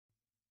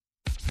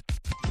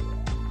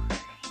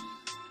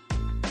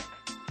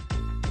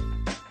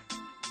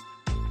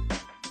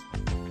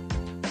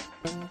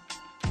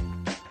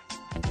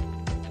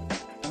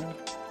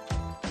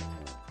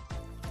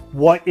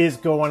What is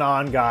going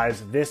on,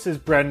 guys? This is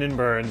Brendan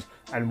Burns,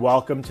 and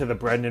welcome to the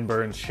Brendan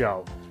Burns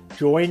Show.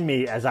 Join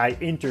me as I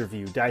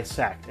interview,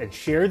 dissect, and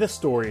share the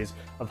stories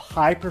of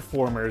high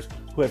performers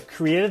who have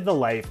created the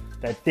life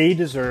that they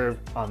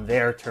deserve on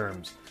their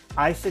terms.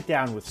 I sit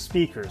down with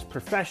speakers,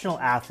 professional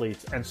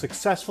athletes, and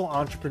successful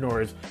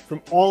entrepreneurs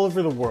from all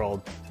over the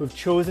world who have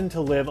chosen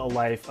to live a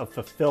life of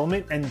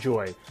fulfillment and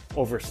joy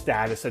over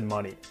status and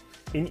money.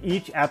 In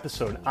each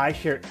episode, I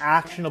share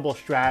actionable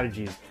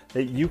strategies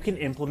that you can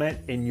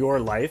implement in your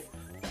life,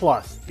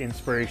 plus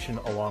inspiration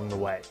along the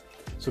way.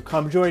 So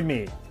come join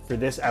me for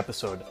this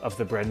episode of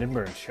The Brendan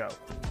Burns Show.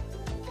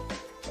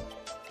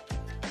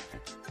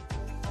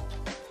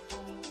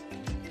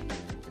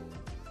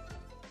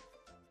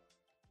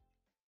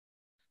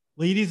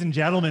 Ladies and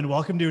gentlemen,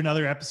 welcome to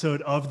another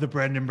episode of The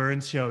Brendan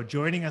Burns Show.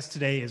 Joining us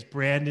today is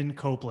Brandon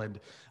Copeland,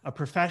 a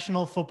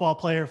professional football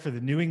player for the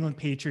New England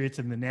Patriots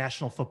in the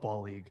National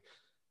Football League.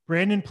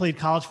 Brandon played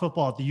college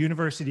football at the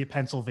University of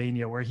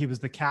Pennsylvania, where he was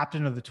the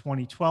captain of the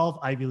 2012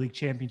 Ivy League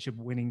championship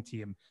winning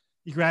team.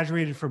 He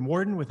graduated from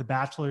Wharton with a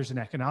bachelor's in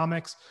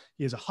economics.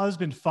 He is a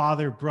husband,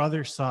 father,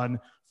 brother, son,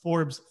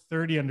 Forbes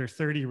 30 under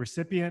 30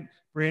 recipient,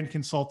 brand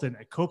consultant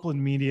at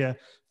Copeland Media,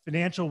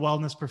 financial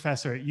wellness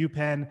professor at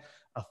UPenn,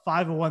 a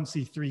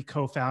 501c3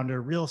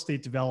 co-founder, real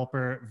estate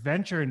developer,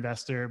 venture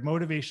investor,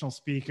 motivational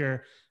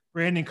speaker.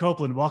 Brandon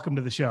Copeland, welcome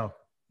to the show.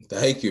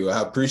 Thank you.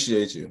 I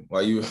appreciate you.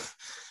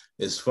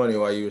 It's funny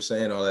while you were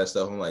saying all that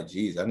stuff. I'm like,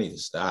 geez, I need to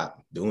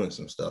stop doing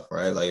some stuff,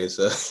 right? Like it's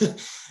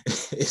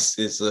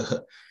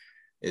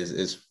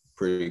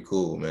pretty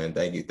cool, man.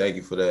 Thank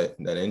you for that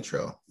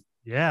intro.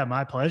 Yeah,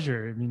 my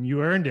pleasure. I mean,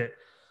 you earned it.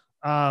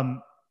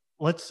 I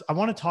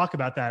want to talk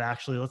about that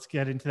actually. Let's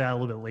get into that a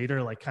little bit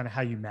later, like kind of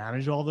how you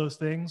manage all those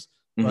things.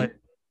 Mm-hmm. But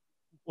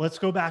let's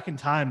go back in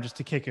time just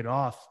to kick it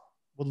off.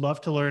 Would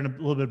love to learn a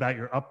little bit about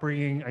your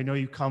upbringing. I know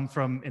you come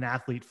from an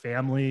athlete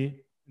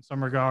family in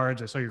some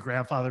regards. I saw your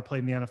grandfather played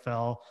in the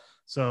NFL.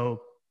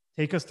 So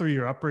take us through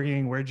your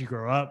upbringing. Where did you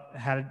grow up?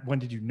 When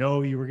did you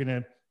know you were going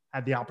to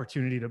have the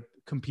opportunity to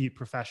compete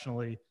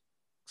professionally, et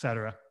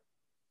cetera?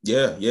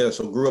 Yeah.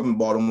 So grew up in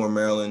Baltimore,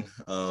 Maryland.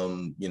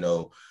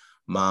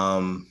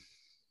 Mom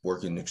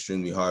working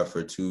extremely hard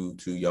for two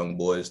young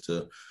boys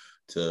to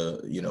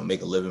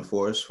make a living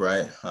for us,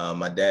 right?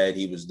 My dad,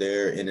 he was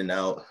there in and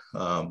out,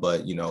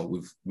 but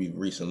we've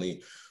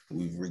recently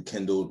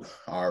rekindled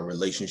our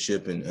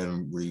relationship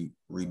and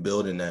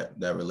rebuilding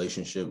that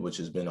relationship, which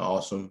has been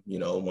awesome.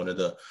 One of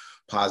the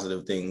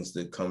positive things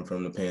that come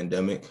from the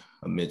pandemic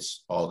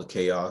amidst all the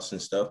chaos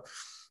and stuff.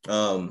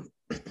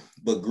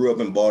 But grew up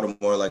in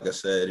Baltimore, like I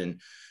said,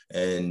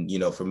 and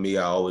for me,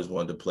 I always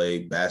wanted to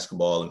play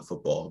basketball and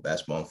football,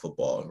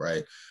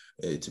 right?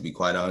 To be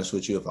quite honest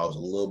with you, if I was a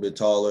little bit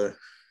taller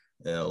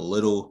and a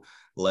little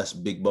less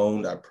big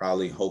boned, I'd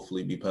probably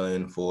hopefully be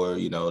playing for,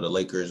 the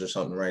Lakers or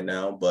something right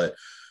now. But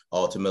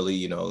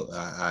ultimately,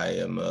 I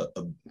am a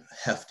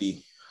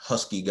hefty,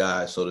 husky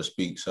guy, so to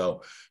speak.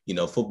 So,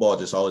 football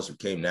just always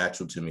came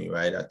natural to me,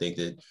 right? I think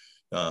that,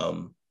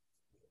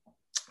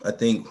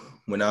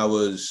 when I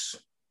was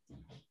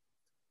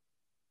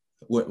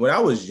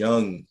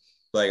young,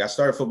 like I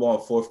started football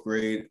in fourth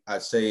grade,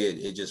 I'd say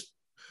it just,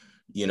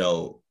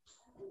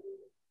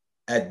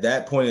 at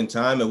that point in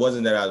time, it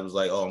wasn't that I was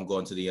like, oh, I'm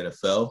going to the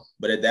NFL.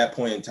 But at that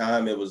point in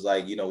time, it was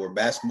like, where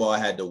basketball I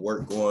had to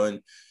work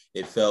on.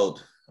 It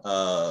felt,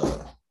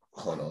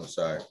 hold on,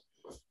 sorry.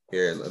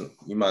 Here,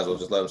 you might as well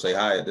just let them say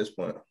hi at this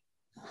point.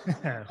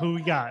 Who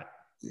we got?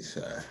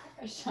 Sorry.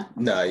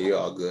 Nah, you're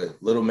all good.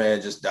 Little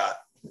man just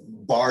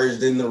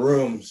barged in the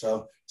room.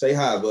 So say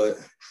hi, but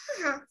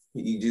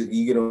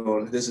you get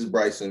on. This is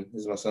Bryson.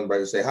 This is my son,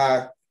 Bryson. Say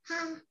hi.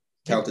 Hi.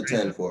 Count to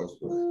 10 for us.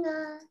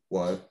 No.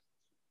 1.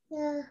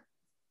 No.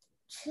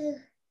 2.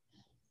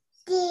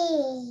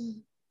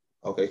 3.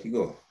 Okay, keep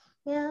going.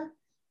 Yeah.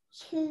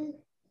 2.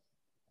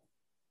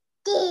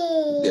 3.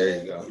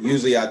 There you go.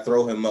 Usually I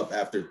throw him up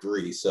after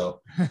 3,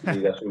 so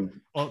that's what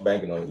I'm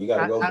banking on. You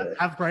gotta go there.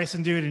 Have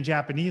Bryson do it in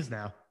Japanese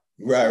now.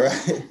 Right.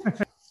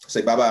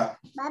 Say bye-bye.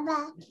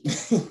 Bye-bye.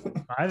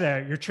 Bye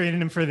there. You're training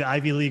him for the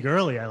Ivy League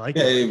early. I like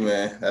it. Hey,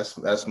 man.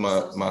 That's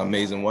my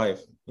amazing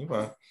wife.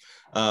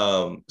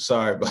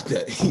 Sorry about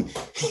that.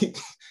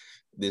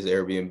 This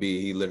Airbnb,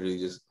 he literally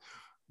just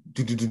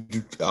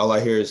all I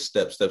hear is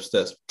steps,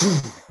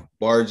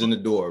 barge in the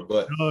door.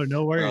 But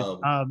no worries.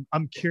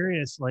 I'm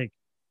curious, like,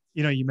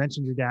 you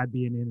mentioned your dad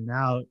being in and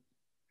out.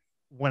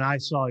 When I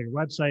saw your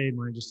website and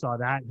when I just saw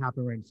that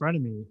happen right in front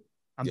of me,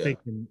 I'm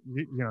thinking,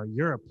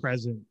 you're a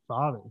present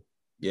father.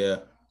 Yeah.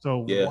 So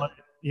what,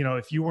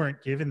 if you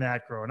weren't given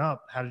that growing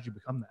up, how did you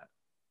become that?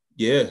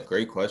 Yeah,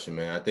 great question,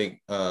 man. I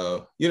think, I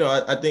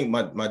think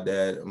my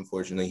dad,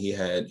 unfortunately, he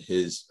had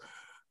his,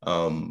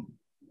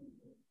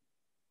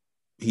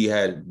 he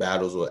had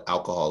battles with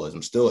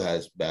alcoholism, still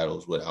has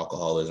battles with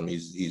alcoholism.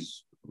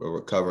 He's a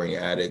recovering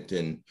addict,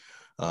 and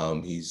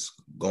he's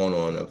going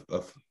on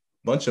a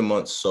bunch of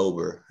months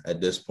sober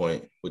at this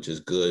point, which is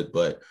good.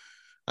 But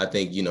I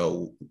think,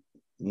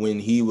 when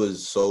he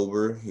was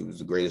sober, he was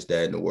the greatest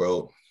dad in the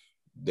world,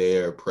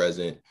 there,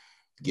 present,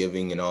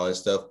 giving and all that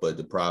stuff. But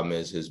the problem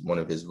is one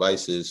of his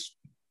vices,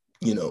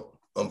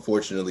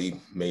 unfortunately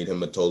made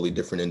him a totally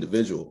different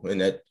individual. And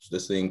that's the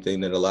same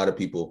thing that a lot of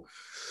people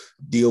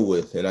deal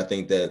with. And I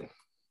think that,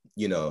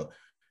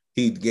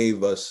 he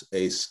gave us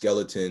a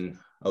skeleton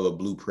of a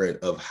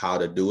blueprint of how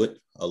to do it,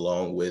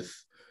 along with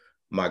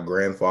my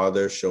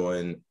grandfather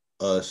showing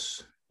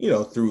us,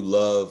 through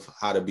love,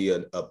 how to be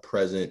a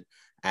present,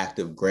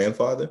 active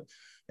grandfather.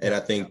 And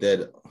I think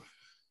that,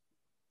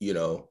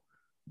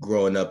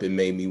 growing up, it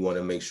made me want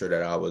to make sure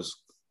that I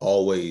was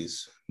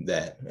always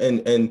that.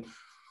 And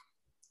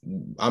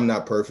I'm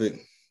not perfect,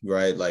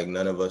 right? Like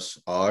none of us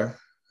are.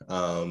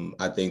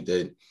 I think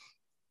that,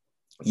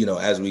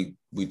 as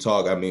we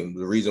talk, I mean,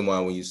 the reason why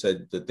when you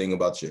said the thing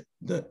about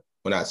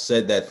when I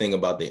said that thing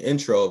about the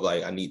intro of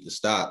like, I need to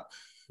stop,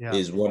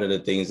 is one of the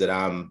things that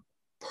I'm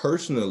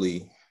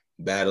personally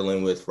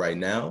battling with right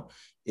now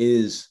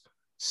is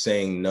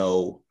saying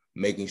no,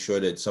 making sure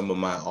that some of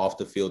my off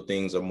the field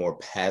things are more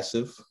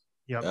passive.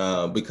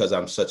 Because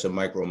I'm such a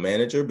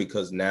micromanager,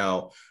 because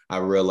now I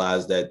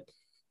realize that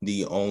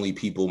the only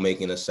people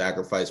making a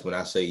sacrifice when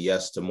I say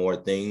yes to more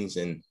things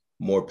and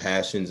more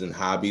passions and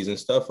hobbies and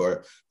stuff,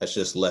 or that's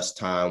just less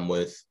time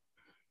with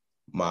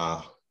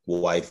my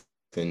wife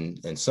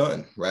and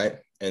son, right?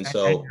 And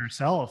so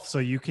yourself, so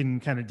you can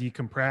kind of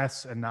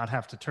decompress and not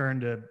have to turn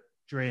to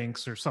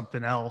drinks or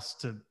something else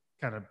to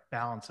kind of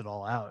balance it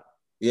all out.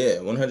 Yeah,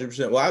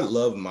 100%. Well, I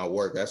love my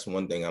work. That's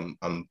one thing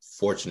I'm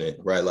fortunate,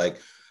 right? Like,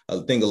 I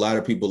think a lot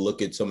of people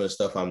look at some of the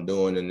stuff I'm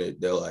doing and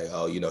they're like,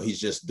 oh, he's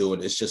just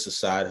doing, it's just a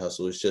side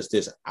hustle. It's just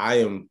this. I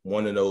am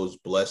one of those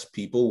blessed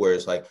people where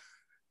it's like,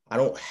 I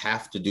don't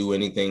have to do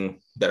anything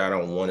that I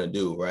don't want to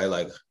do, right?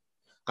 Like,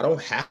 I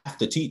don't have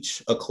to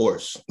teach a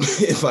course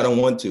if I don't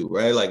want to,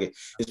 right? Like,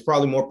 it's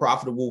probably more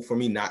profitable for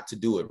me not to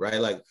do it, right?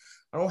 Like,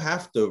 I don't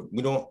have to,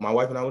 my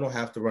wife and I, we don't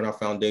have to run our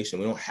foundation.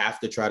 We don't have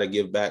to try to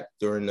give back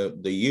during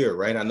the year,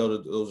 right? I know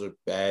that those are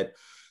bad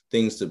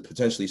things to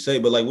potentially say,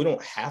 but like, we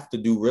don't have to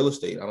do real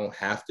estate. I don't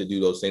have to do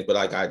those things, but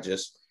like, I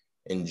just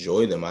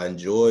enjoy them. I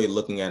enjoy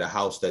looking at a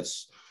house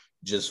that's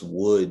just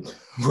wood,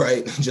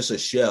 right? Just a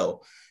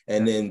shell.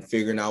 And then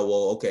figuring out,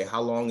 well, okay,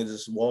 how long is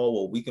this wall?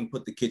 Well, we can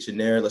put the kitchen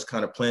there. Let's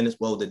kind of plan this.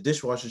 Well, the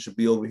dishwasher should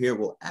be over here.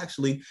 Well,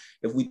 actually,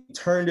 if we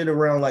turned it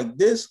around like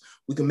this,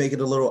 we can make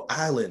it a little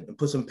island and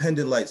put some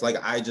pendant lights. Like,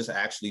 I just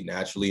actually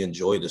naturally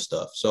enjoy the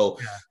stuff. So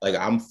like,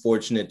 I'm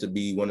fortunate to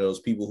be one of those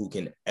people who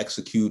can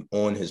execute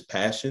on his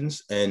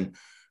passions. And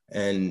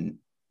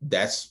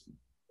that's,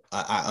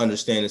 I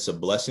understand it's a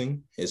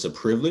blessing. It's a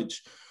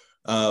privilege.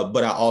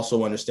 But I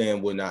also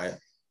understand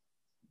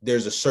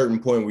there's a certain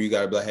point where you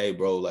got to be like, hey,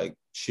 bro, like,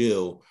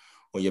 chill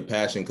on your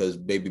passion, because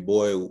baby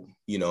boy,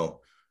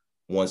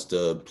 wants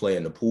to play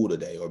in the pool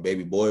today, or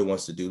baby boy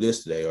wants to do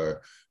this today, or,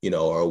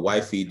 or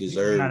wifey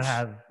deserves.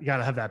 You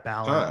gotta have that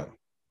balance.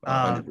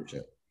 Time.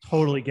 100%.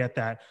 Totally get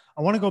that.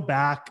 I want to go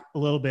back a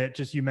little bit.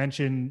 Just, you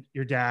mentioned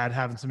your dad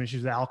having some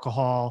issues with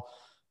alcohol.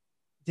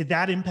 Did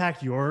that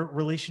impact your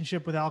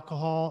relationship with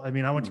alcohol? I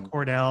mean, I went to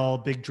Cornell,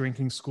 big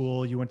drinking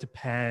school. You went to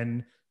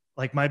Penn.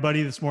 Like, my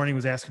buddy this morning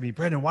was asking me,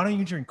 Brendan, why don't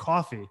you drink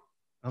coffee?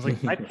 I was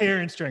like, my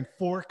parents drank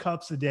 4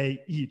 cups a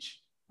day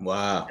each.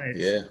 Wow.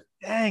 Yeah.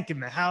 Stank in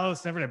the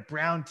house, never had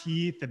brown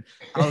teeth. And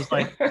I was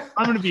like,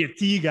 I'm going to be a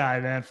tea guy,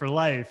 man, for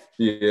life.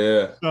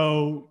 Yeah.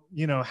 So,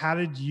 how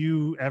did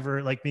you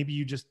ever, like, maybe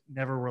you just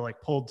never were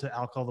like pulled to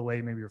alcohol the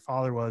way maybe your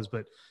father was,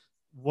 but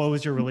what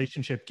was your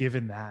relationship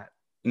given that?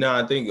 No,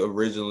 I think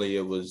originally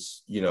it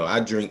was, I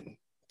drink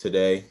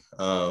today.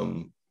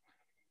 I'm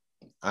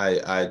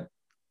an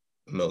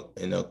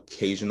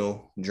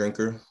occasional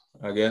drinker,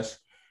 I guess.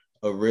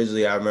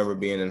 Originally, I remember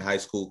being in high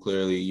school.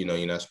 Clearly,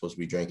 you're not supposed to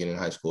be drinking in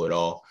high school at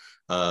all.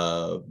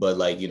 But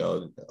like,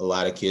 a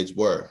lot of kids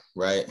were,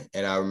 right?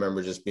 And I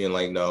remember just being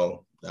like,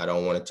 no, I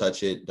don't want to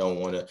touch it. Don't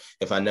want to.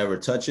 If I never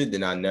touch it,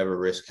 then I never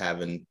risk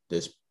having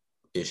this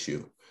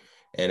issue.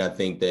 And I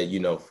think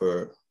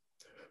that,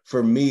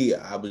 for me,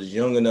 I was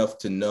young enough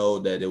to know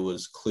that it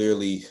was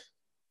clearly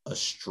a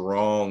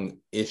strong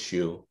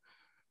issue,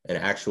 an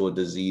actual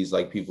disease,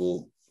 like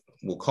people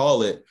will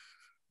call it,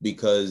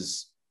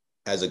 because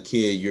as a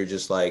kid, you're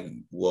just like,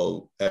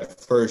 well, at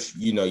first,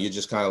 you're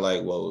just kind of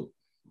like, well,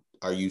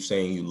 are you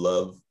saying you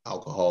love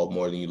alcohol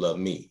more than you love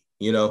me?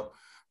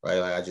 Right?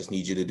 Like, I just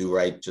need you to do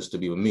right just to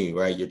be with me,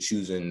 right? You're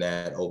choosing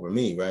that over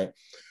me, right?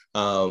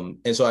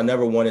 And so I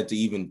never wanted to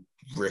even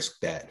risk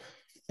that.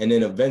 And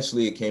then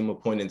eventually it came a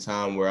point in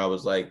time where I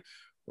was like,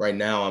 right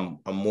now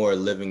I'm more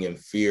living in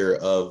fear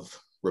of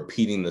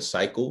repeating the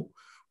cycle,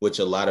 which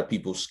a lot of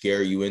people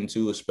scare you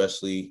into,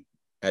 especially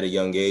at a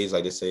young age.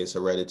 Like they say, it's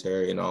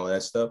hereditary and all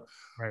that stuff.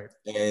 Right.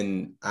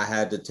 And I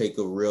had to take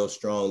a real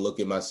strong look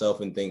at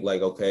myself and think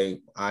like, okay,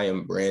 I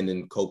am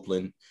Brandon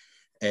Copeland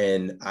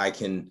and I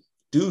can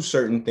do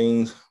certain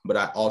things, but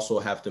I also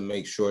have to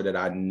make sure that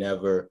I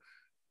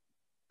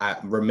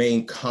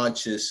remain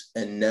conscious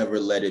and never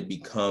let it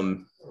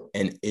become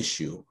an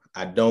issue.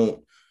 I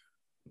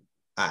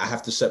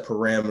have to set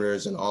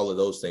parameters and all of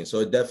those things. So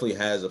it definitely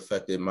has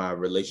affected my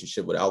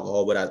relationship with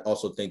alcohol, but I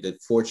also think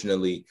that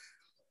fortunately,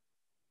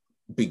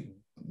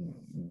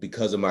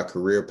 because of my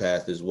career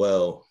path as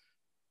well,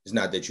 it's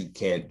not that you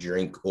can't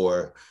drink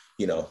or,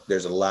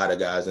 there's a lot of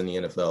guys in the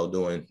NFL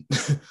doing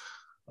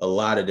a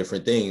lot of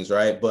different things,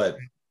 right? But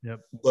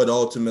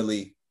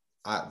ultimately,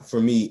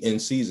 for me, in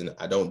season,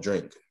 I don't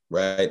drink,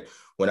 right?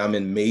 When I'm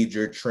in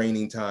major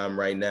training time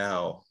right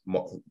now,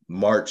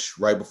 March,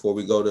 right before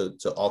we go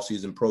to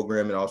off-season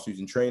program and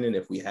off-season training,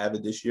 if we have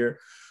it this year,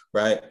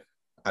 right?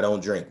 I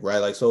don't drink, right?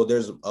 Like, so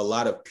there's a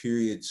lot of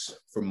periods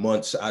for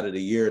months out of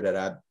the year that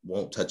I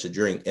won't touch a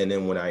drink. And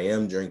then when I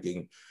am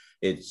drinking,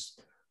 it's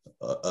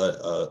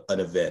an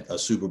event, a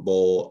Super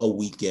Bowl, a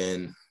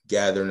weekend,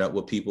 gathering up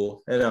with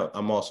people. And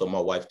I'm also, my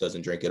wife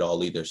doesn't drink at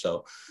all either.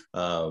 So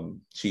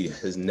she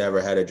has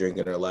never had a drink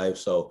in her life.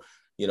 So,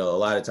 a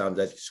lot of times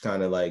that just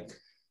kind of like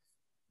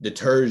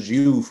deters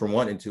you from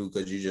wanting to,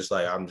 because you're just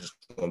like, I'm just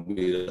going to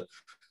be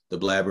the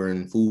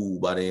blabbering fool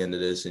by the end of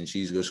this, and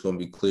she's just going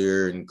to be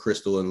clear and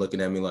crystal and looking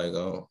at me like,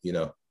 oh,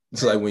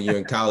 it's like when you're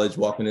in college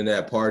walking into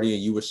that party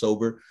and you were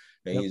sober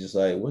and you're just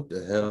like, what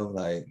the hell?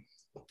 Like,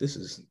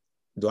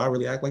 do I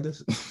really act like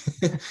this?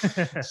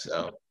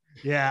 So.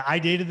 Yeah, I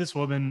dated this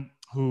woman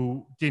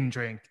who didn't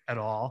drink at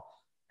all,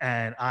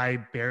 and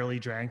I barely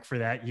drank for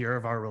that year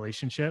of our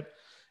relationship.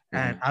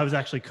 And I was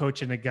actually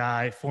coaching a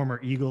guy, former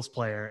Eagles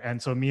player.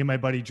 And so me and my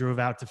buddy drove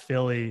out to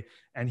Philly,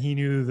 and he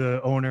knew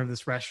the owner of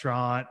this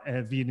restaurant,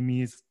 a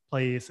Vietnamese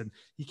place. And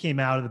he came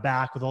out of the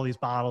back with all these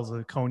bottles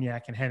of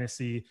cognac and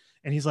Hennessy.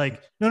 And he's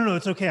like, no,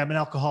 it's okay. I'm an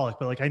alcoholic,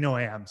 but like, I know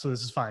I am. So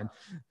this is fine.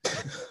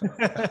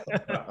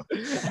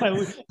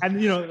 And,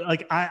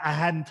 I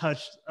hadn't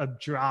touched a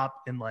drop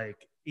in like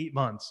 8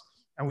 months.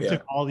 And we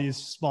took all these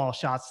small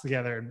shots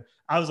together, and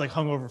I was like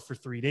hungover for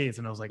 3 days,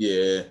 and I was like,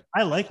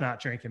 I like not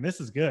drinking. This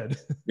is good.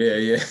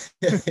 Yeah.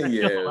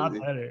 A lot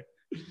better.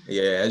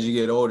 Yeah. As you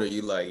get older,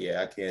 you like,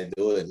 I can't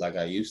do it like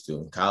I used to.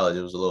 In college,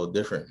 it was a little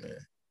different, man.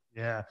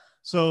 Yeah.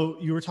 So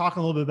you were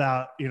talking a little bit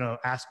about,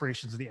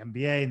 aspirations of the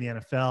NBA and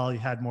the NFL. You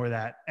had more of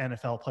that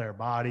NFL player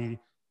body.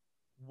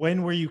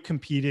 When were you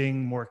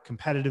competing more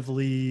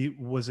competitively?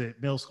 Was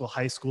it middle school,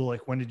 high school?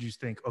 Like, when did you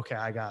think, okay,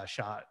 I got a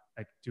shot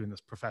at doing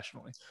this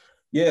professionally?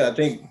 Yeah, I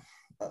think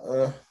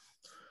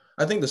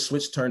the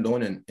switch turned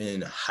on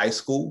in high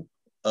school,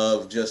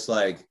 of just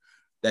like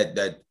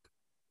that.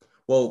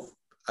 Well,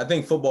 I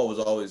think football was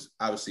always,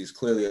 obviously, it's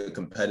clearly a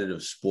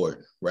competitive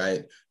sport,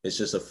 right? It's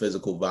just a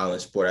physical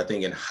violent sport. I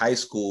think in high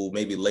school,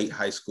 maybe late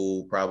high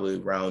school, probably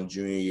around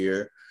junior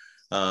year,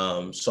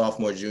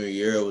 sophomore, junior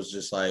year, it was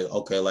just like,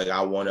 okay, like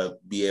I want to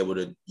be able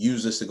to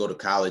use this to go to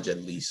college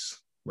at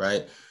least,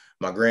 right?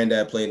 My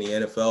granddad played in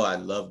the NFL. I'd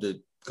love to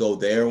go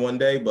there one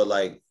day, but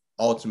like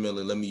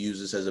ultimately, let me use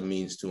this as a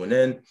means to an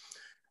end.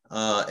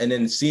 And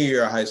then senior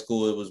year of high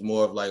school, it was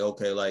more of like,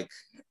 okay, like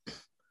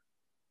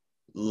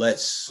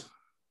let's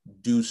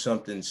do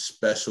something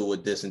special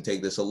with this and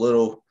take this a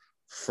little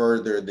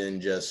further than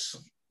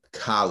just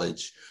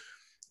college.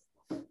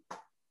 I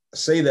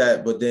say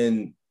that, but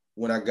then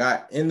when I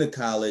got into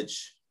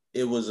college,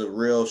 it was a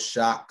real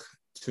shock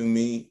to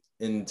me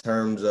in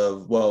terms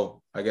of,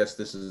 well, I guess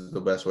this is the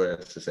best way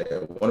to say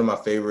it. One of my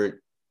favorite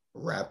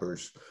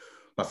rappers,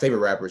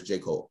 J.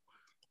 Cole.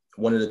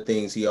 One of the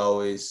things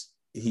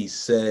he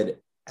said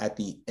at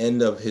the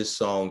end of his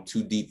song,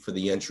 Too Deep for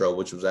the Intro,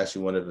 which was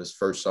actually one of his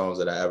first songs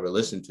that I ever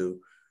listened to,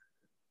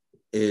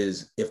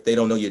 is if they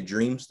don't know your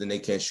dreams, then they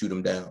can't shoot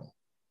them down.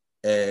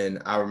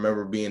 And I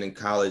remember being in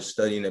college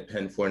studying at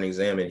Penn for an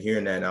exam and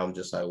hearing that, and I'm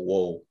just like,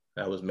 whoa,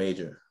 that was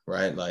major,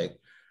 right? Like,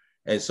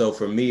 and so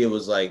for me, it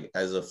was like,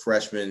 as a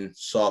freshman,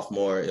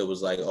 sophomore, it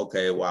was like,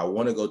 okay, well, I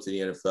want to go to the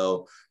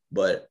NFL,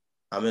 but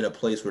I'm in a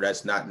place where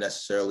that's not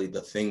necessarily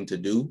the thing to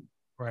do.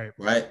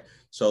 Right.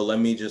 So let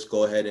me just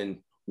go ahead and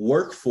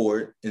work for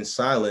it in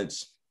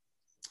silence,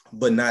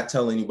 but not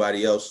tell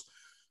anybody else,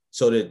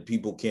 so that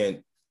people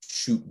can't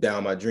shoot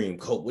down my dream.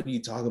 Cope, what are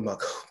you talking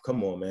about?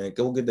 Come on, man.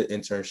 Go get the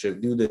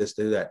internship, do this,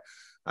 do that.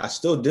 I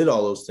still did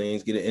all those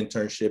things, get an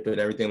internship and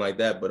everything like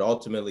that. But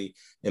ultimately,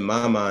 in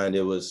my mind,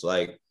 it was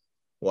like,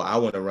 well, I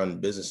want to run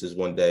businesses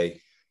one day,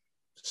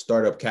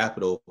 startup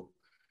capital.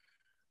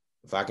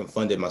 If I can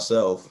fund it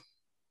myself,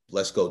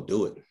 let's go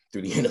do it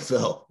through the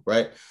NFL,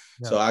 right?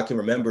 Yeah. So I can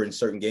remember in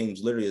certain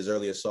games, literally as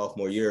early as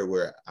sophomore year,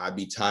 where I'd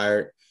be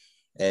tired.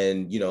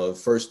 And,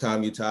 first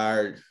time you're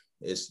tired,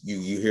 it's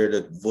you hear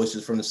the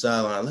voices from the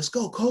sideline, let's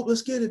go, Cope,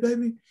 let's get it,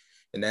 baby.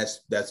 And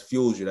that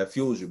fuels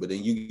you. But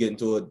then you get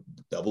into a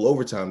double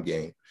overtime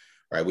game,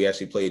 right? We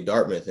actually played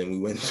Dartmouth and we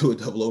went into a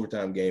double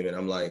overtime game. And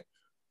I'm like,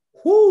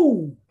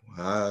 whoo,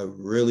 I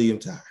really am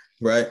tired,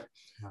 right?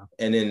 Wow.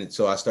 And then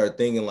so I started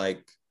thinking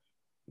like,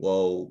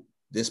 well,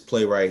 this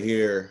play right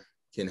here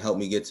can help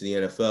me get to the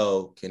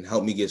NFL, can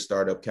help me get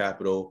startup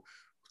capital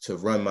to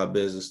run my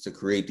business, to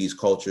create these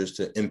cultures,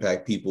 to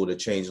impact people, to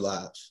change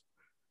lives.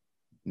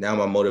 Now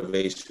my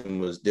motivation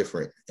was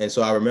different. And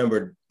so I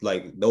remember,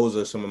 like, those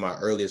are some of my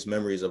earliest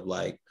memories of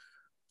like,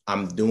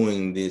 I'm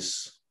doing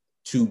this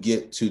to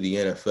get to the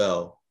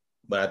NFL.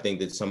 But I think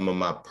that some of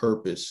my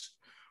purpose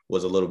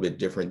was a little bit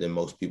different than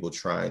most people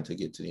trying to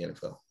get to the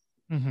NFL.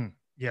 Mm-hmm.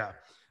 Yeah.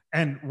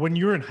 And when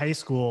you were in high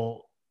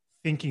school,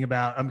 thinking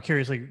about, I'm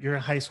curious, like you're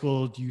in high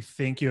school, do you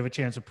think you have a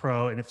chance of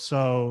pro? And if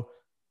so,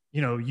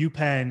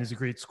 UPenn is a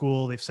great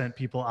school. They've sent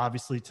people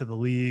obviously to the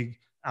league.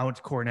 I went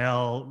to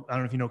Cornell. I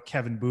don't know if you know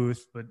Kevin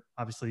Booth, but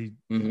obviously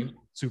Mm-hmm.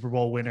 Super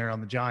Bowl winner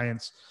on the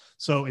Giants.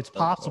 So it's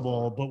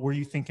possible, but were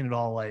you thinking at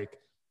all like,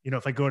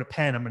 if I go to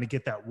Penn, I'm going to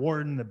get that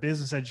Wharton, the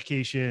business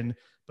education,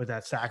 but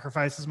that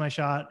sacrifices my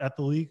shot at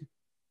the league?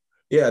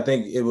 Yeah, I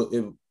think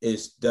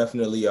it's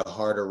definitely a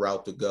harder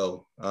route to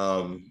go.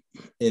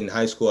 In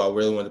high school, I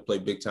really wanted to play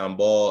big time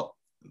ball.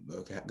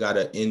 Got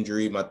an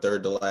injury my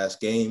third to last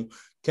game.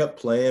 Kept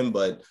playing,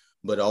 but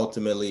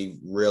ultimately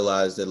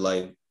realized that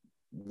like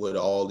what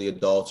all the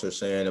adults are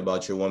saying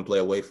about you're one play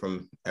away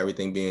from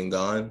everything being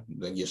gone,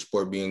 like your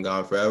sport being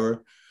gone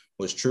forever,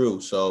 was true.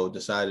 So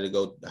decided to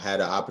go. Had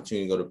an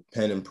opportunity to go to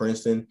Penn and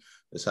Princeton.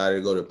 Decided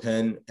to go to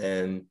Penn,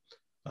 and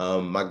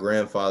my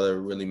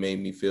grandfather really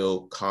made me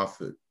feel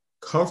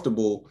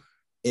comfortable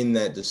in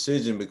that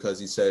decision because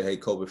he said, "Hey,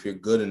 Cope, if you're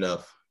good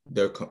enough,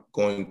 they're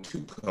going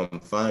to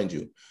come find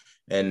you."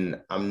 And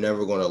I'm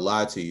never going to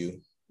lie to you.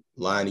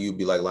 Lying to you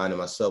be like lying to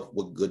myself.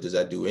 What good does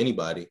that do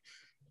anybody?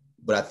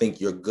 But I think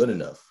you're good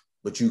enough.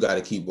 But you got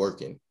to keep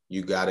working.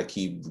 You got to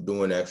keep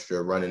doing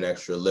extra, running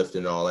extra,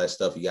 lifting, all that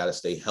stuff. You got to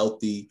stay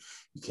healthy.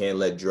 You can't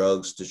let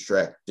drugs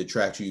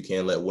detract you. You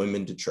can't let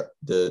women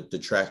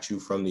detract you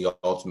from the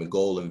ultimate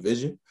goal and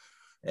vision.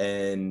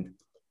 And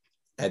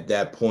at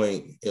that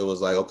point, it was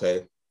like,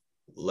 okay,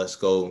 let's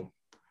go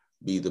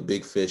be the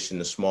big fish in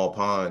the small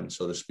pond,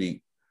 so to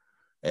speak,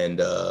 and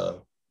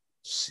go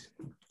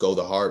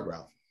the hard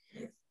route.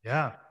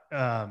 Yeah.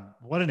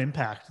 What an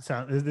impact.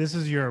 This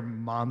is your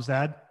mom's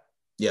dad?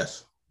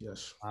 Yes.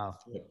 Wow.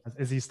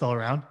 Is he still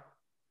around?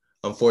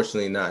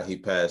 Unfortunately not. He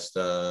passed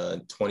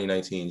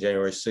 2019,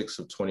 January 6th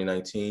of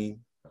 2019.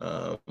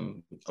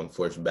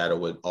 Unfortunate battle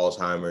with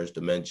Alzheimer's,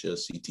 dementia,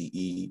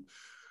 CTE,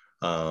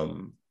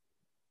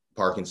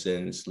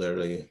 Parkinson's,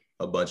 literally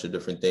a bunch of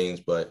different things.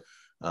 But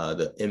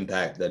the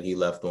impact that he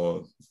left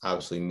on,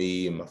 obviously,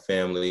 me and my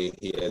family.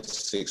 He had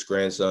 6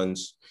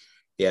 grandsons.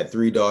 He had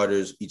 3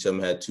 daughters. Each of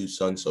them had 2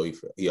 sons. So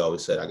he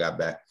always said, I got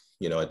back,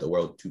 at the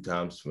world 2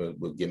 times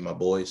with getting my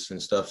boys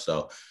and stuff.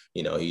 So,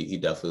 he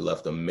definitely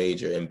left a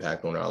major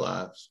impact on our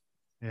lives.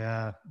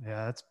 Yeah.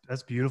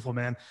 That's beautiful,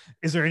 man.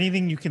 Is there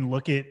anything you can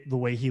look at the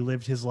way he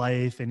lived his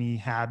life, any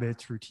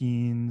habits,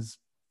 routines,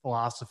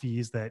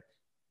 philosophies that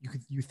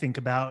you think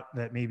about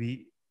that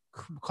maybe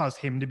caused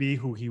him to be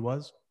who he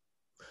was?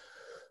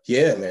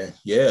 Yeah, man.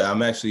 Yeah,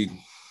 I'm actually,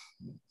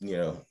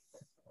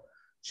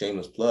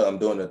 shameless plug. I'm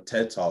doing a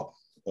TED talk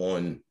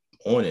on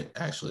it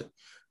actually.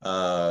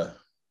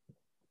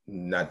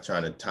 Not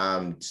trying to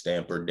time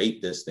stamp or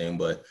date this thing,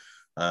 but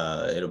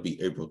it'll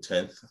be April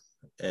 10th,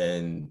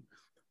 and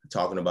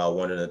talking about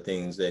one of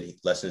the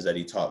lessons that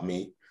he taught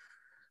me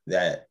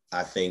that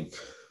I think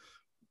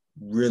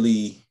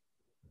really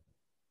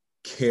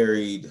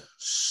carried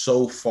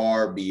so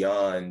far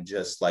beyond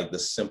just like the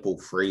simple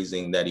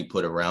phrasing that he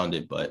put around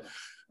it. But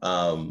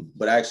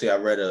actually I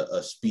read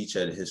a speech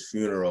at his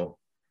funeral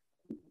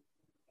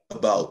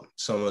about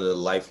some of the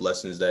life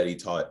lessons that he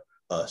taught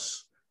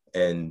us,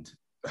 and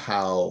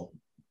how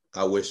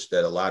I wish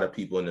that a lot of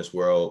people in this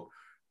world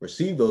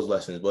receive those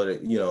lessons. But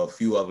a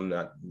few of them,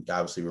 not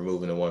obviously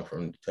removing the one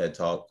from TED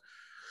Talk.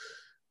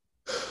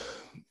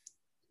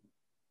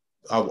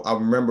 I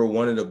remember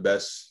one of the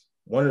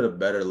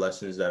better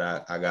lessons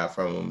that I got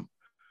from him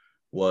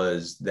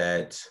was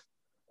that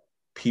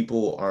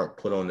people aren't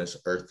put on this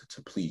earth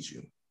to please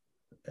you.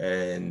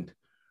 And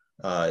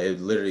it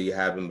literally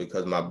happened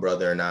because my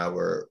brother and I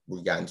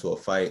we got into a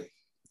fight,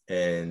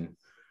 and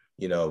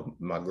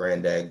my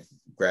granddad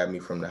grabbed me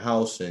from the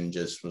house and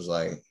just was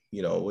like,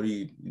 what are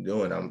you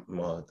doing?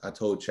 I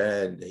told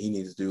Chad that he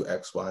needs to do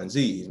X, Y, and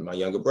Z. He's my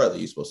younger brother.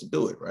 He's supposed to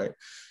do it, right?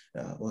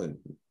 Well,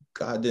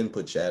 God didn't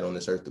put Chad on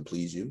this earth to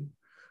please you.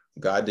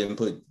 God didn't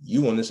put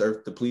you on this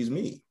earth to please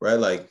me, right?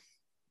 Like,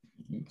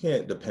 you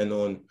can't depend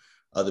on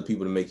other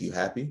people to make you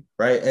happy,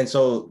 right? And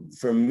so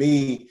for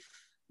me,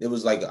 it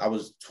was like I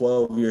was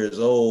 12 years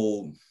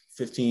old,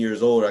 15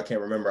 years old. I can't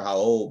remember how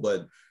old,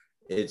 but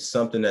it's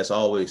something that's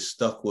always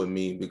stuck with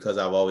me because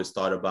I've always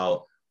thought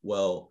about,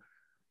 well,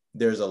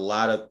 there's a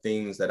lot of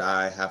things that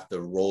I have to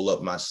roll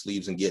up my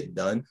sleeves and get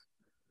done.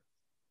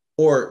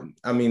 Or,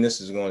 I mean, this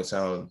is going to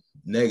sound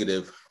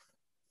negative.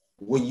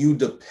 When you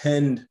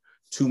depend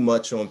too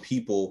much on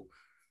people,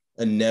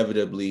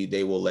 inevitably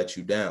they will let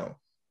you down,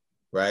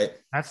 right?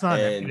 That's not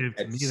And negative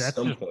to at me. That's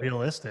some just point,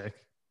 realistic.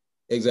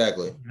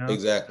 exactly.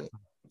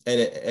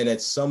 And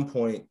at some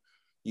point,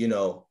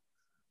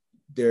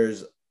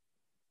 there's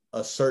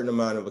a certain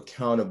amount of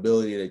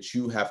accountability that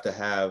you have to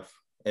have,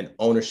 and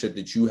ownership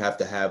that you have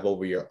to have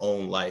over your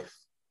own life.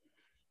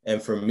 And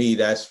for me,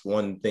 that's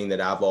one thing that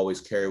I've always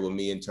carried with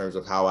me in terms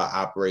of how I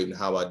operate and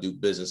how I do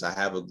business. I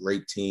have a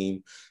great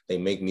team. They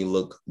make me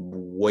look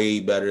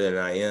way better than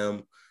I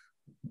am.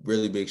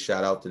 Really big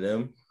shout out to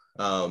them.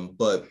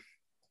 But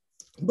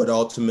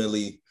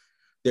ultimately,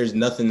 there's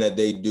nothing that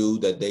they do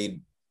that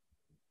they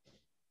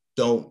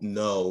don't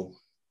know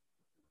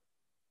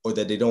or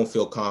that they don't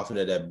feel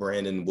confident that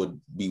Brandon would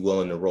be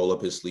willing to roll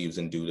up his sleeves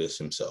and do this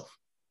himself.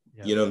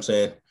 Yeah. You know what I'm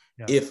saying?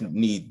 Yeah. If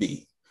need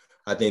be.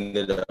 I think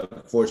that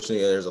unfortunately,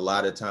 there's a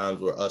lot of times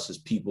where us as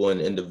people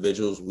and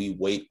individuals, we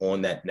wait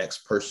on that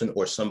next person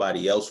or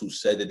somebody else who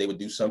said that they would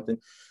do something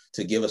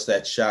to give us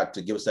that shot,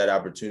 to give us that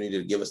opportunity,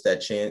 to give us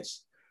that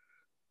chance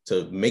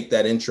to make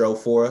that intro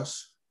for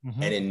us.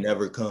 Mm-hmm. And it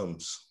never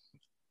comes.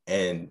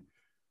 And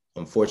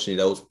unfortunately,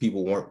 those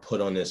people weren't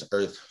put on this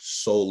earth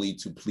solely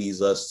to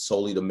please us,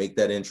 solely to make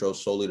that intro,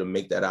 solely to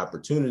make that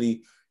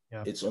opportunity.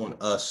 Yeah. It's on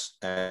us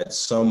at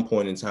some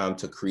point in time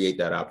to create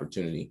that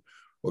opportunity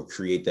or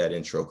create that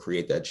intro,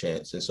 create that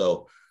chance. And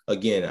so,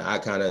 again,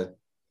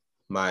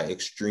 my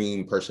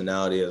extreme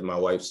personality, as my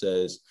wife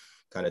says,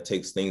 kind of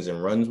takes things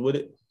and runs with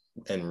it,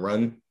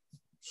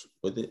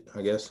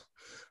 I guess.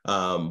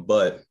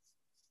 But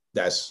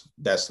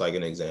that's like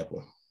an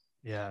example.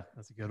 Yeah,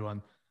 that's a good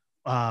one.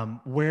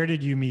 Where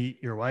did you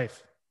meet your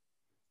wife?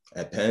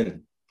 At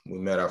Penn. We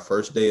met our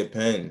first day at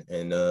Penn,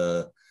 and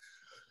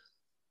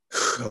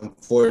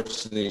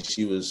unfortunately,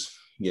 she was,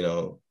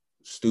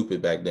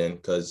 stupid back then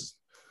because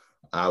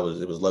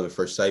it was love at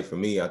first sight for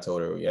me. I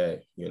told her, yeah,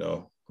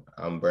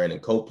 I'm Brandon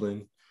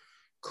Copeland.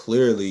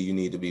 Clearly, you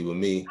need to be with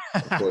me.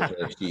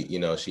 Unfortunately,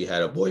 she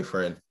had a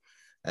boyfriend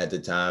at the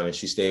time, and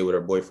she stayed with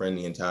her boyfriend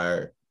the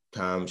entire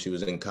time she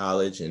was in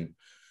college, and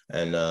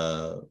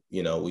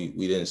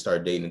we didn't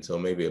start dating until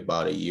maybe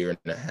about a year and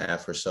a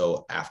half or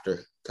so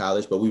after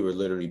college, but we were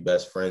literally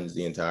best friends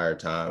the entire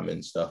time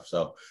and stuff.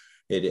 So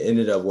it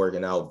ended up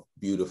working out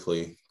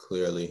beautifully,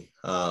 clearly.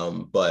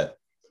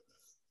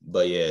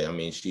 But yeah, I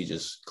mean, she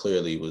just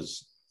clearly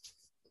was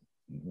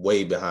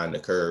way behind the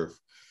curve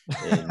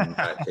and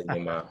not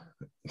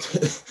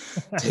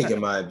taking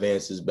my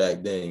advances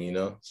back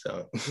then,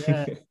 so.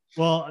 Yeah.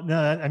 Well, no,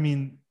 I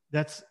mean,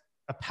 that's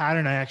a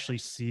pattern I actually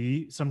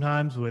see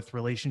sometimes with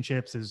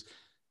relationships is,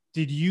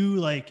 did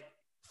you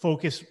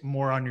focus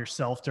more on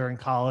yourself during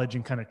college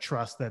and kind of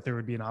trust that there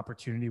would be an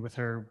opportunity with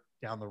her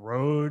down the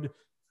road?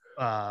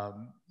 Did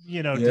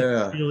you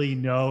really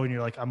know, and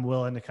you're like, I'm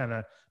willing to kind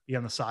of be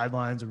on the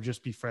sidelines or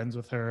just be friends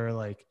with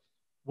her?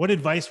 What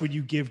advice would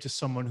you give to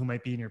someone who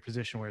might be in your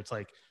position where it's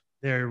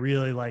they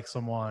really like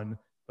someone,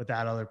 but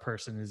that other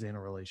person is in a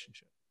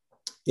relationship?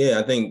 Yeah,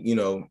 I think,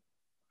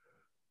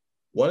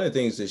 one of the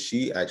things that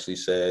she actually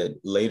said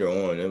later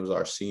on, it was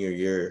our senior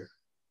year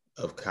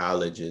of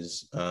college,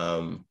 is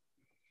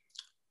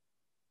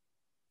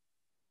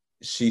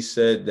she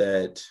said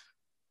that,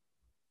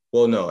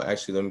 well, no,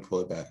 actually, let me pull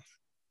it back.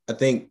 I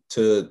think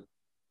to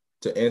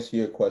answer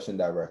your question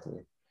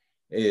directly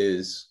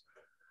is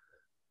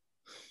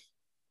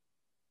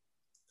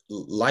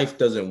life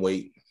doesn't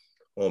wait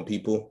on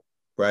people,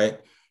 right?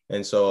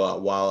 And so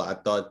while I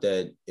thought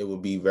that it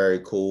would be very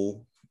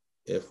cool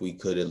if we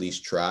could at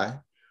least try,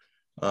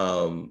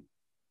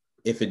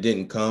 if it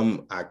didn't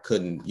come, I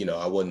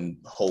wouldn't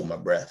hold my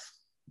breath,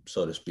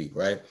 so to speak,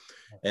 right?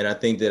 And I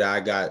think that I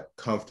got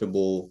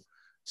comfortable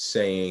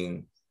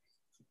saying,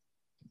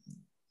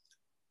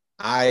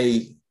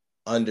 I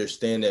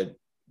understand that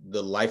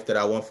the life that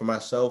I want for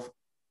myself,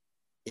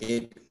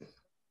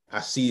 I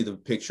see the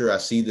picture, I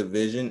see the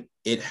vision,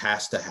 it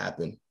has to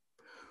happen,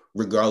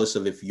 regardless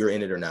of if you're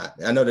in it or not.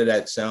 I know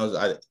that sounds,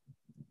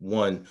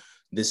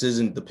 this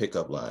isn't the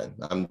pickup line.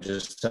 I'm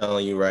just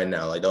telling you right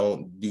now,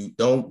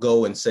 don't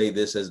go and say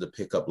this as the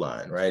pickup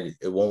line, right?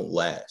 It won't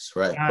last,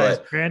 right? Guys,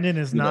 but Brandon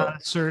is not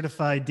a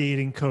certified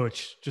dating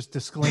coach. Just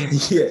disclaimer.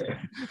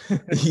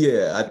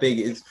 Yeah. I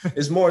think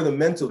it's more of the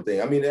mental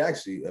thing. I mean,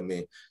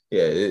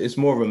 it's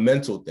more of a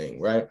mental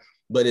thing, right?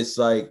 But this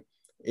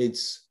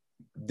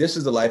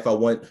is the life I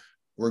want.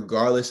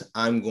 Regardless,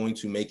 I'm going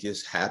to make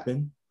this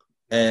happen.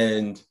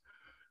 And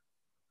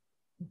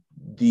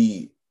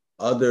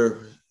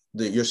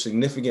your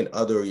significant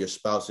other or your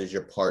spouse is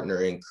your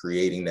partner in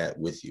creating that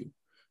with you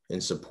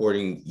and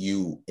supporting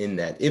you in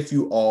that, if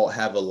you all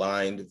have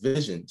aligned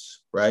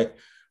visions, right?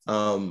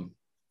 And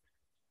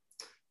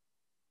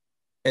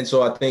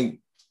so I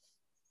think,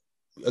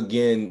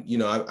 again,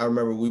 I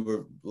remember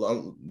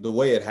the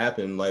way it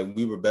happened,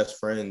 we were best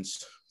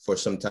friends for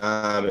some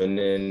time. And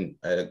then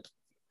at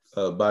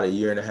about a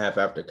year and a half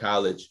after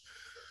college,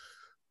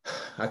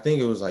 I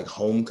think it was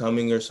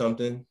homecoming or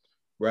something,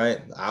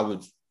 right? I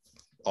was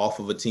off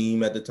of a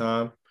team at the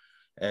time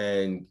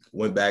and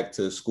went back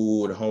to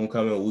school at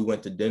homecoming. We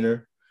went to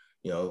dinner,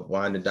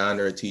 wine and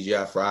diner at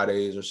TGI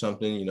Fridays or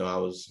something. I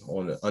was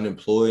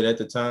unemployed at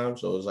the time.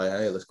 So it was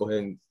hey, let's go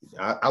ahead and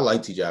I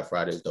like TGI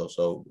Fridays though.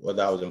 So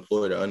whether I was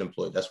employed or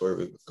unemployed, that's where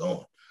we were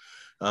going.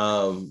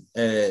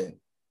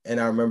 And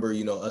I remember,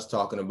 us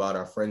talking about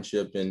our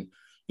friendship and,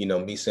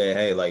 me saying,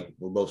 hey,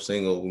 we're both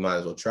single, we might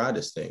as well try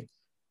this thing.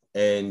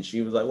 And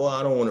she was like, well,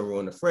 I don't want to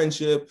ruin the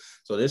friendship.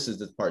 So this is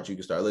the part you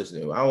can start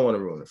listening to. I don't want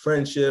to ruin the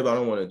friendship. I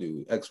don't want to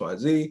do X, Y,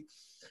 Z.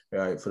 All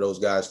right. For those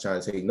guys trying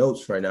to take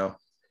notes right now.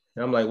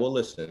 And I'm like, well,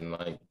 listen,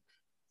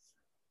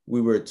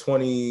 we were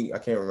 20, I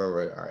can't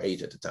remember our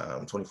age at the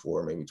time,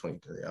 24, maybe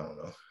 23, I don't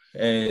know.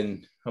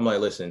 And I'm like,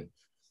 listen,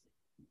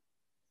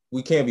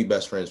 we can't be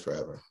best friends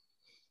forever,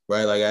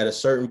 right? Like at a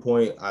certain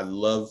point, I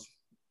love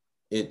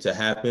it to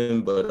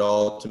happen, but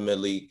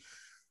ultimately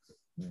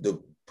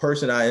the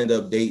person I end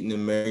up dating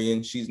and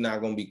marrying, she's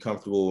not going to be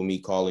comfortable with me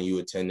calling you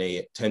at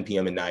 10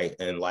 p.m. at night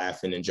and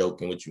laughing and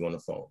joking with you on the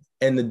phone.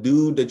 And the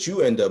dude that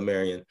you end up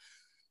marrying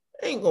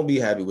ain't going to be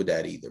happy with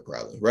that either,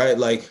 probably, right?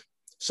 Like,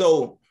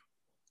 so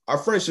our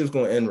friendship's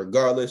going to end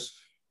regardless.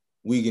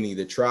 We can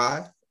either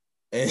try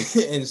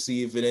and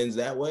see if it ends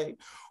that way,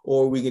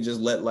 or we can just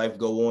let life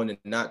go on and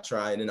not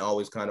try, and then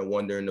always kind of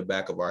wonder in the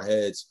back of our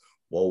heads,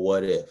 well,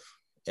 what if?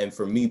 And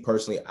for me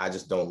personally, I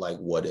just don't like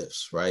what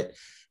ifs, right?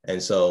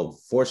 And so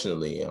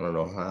fortunately, I don't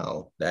know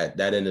how that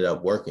ended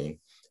up working.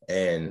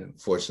 And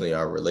fortunately,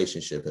 our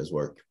relationship has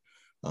worked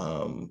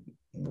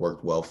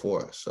well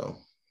for us. So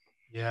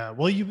yeah.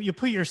 Well, you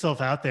put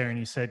yourself out there and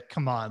you said,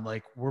 come on,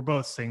 like we're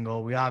both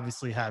single. We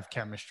obviously have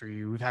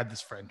chemistry. We've had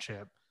this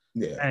friendship.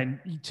 yeah. And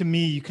to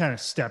me, you kind of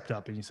stepped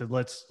up and you said,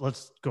 let's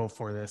go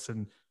for this.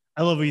 And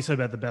I love what you said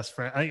about the best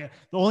friend.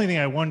 The only thing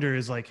I wonder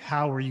is like,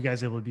 how were you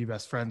guys able to be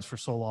best friends for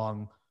so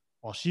long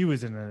while she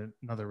was in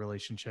another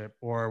relationship?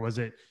 Or was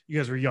it, you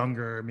guys were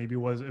younger, maybe it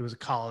was a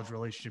college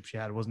relationship she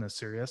had, it wasn't as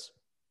serious?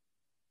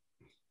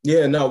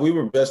 Yeah, no, we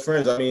were best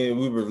friends. I mean,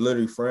 we were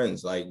literally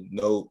friends, like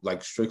no,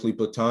 like strictly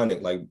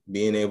platonic, like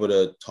being able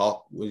to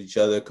talk with each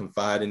other,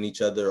 confide in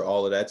each other,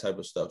 all of that type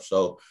of stuff.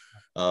 So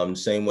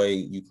same way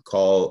you can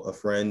call a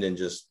friend and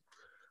just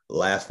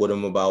laugh with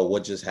them about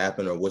what just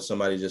happened or what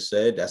somebody just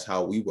said. That's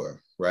how we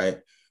were, right?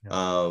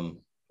 Yeah.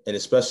 And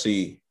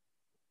especially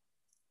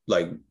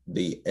like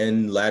the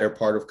latter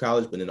part of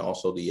college, but then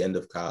also the end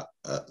of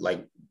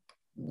like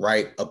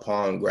right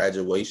upon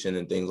graduation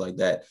and things like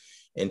that,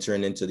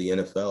 entering into the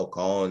NFL,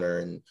 calling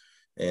her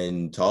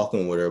and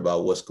talking with her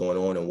about what's going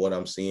on and what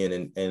I'm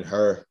seeing and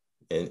her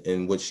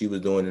and what she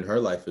was doing in her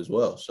life as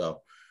well. So,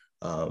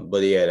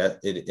 but yeah,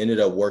 it ended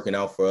up working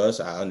out for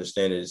us. I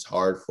understand it's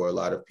hard for a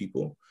lot of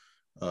people.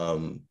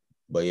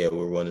 But yeah,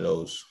 we're one of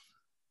those.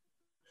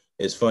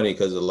 It's funny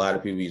because a lot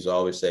of people used to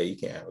always say you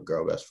can't have a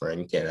girl best friend,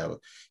 you can't have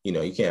you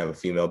can't have a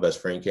female best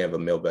friend, you can't have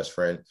a male best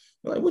friend.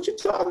 I'm like, what you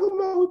talking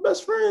about? We're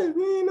best friends.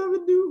 We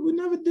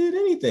never did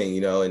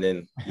anything, And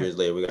then years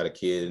later, we got a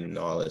kid and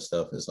all that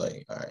stuff. It's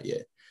like, all right,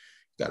 yeah,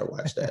 gotta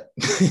watch that.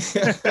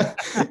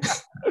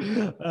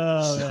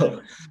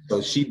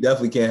 So she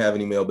definitely can't have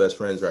any male best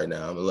friends right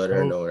now. I'm gonna let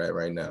her know that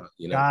right now,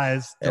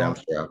 Guys, and I'm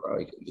sure I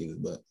probably couldn't either,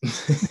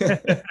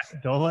 but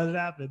don't let it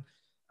happen.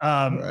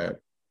 Right.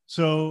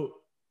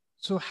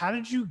 So how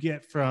did you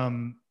get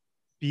from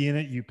being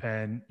at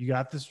UPenn? You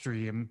got this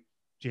dream,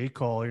 J.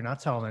 Cole, you're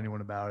not telling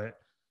anyone about it.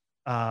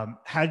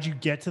 How did you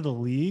get to the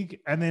league?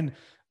 And then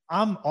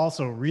I'm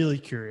also really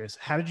curious,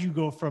 how did you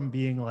go from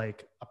being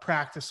like a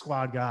practice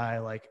squad guy,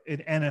 like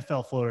an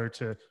NFL floater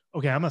to,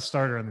 okay, I'm a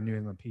starter on the New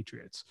England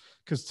Patriots?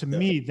 Because to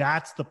me,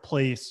 that's the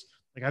place.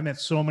 Like I met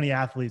so many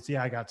athletes.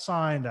 Yeah, I got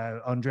signed, I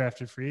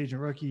undrafted free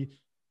agent rookie,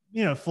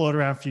 float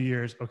around a few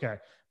years. Okay.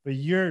 But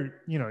you're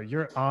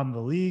on the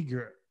league,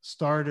 you're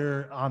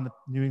starter on the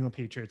New England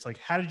Patriots. Like,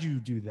 how did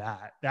you do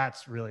that?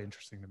 That's really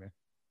interesting to me.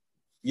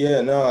 Yeah,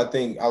 no, I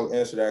think I'll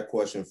answer that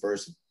question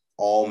first.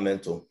 All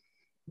mental,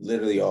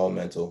 literally all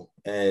mental.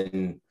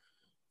 And,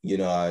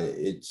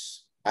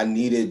 I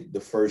needed the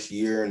first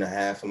year and a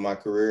half of my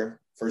career,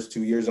 first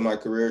 2 years of my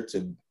career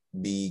to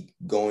be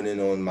going in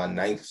on my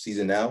 9th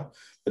season now.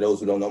 For those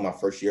who don't know, my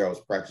first year, I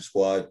was practice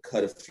squad,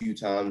 cut a few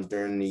times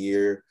during the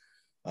year.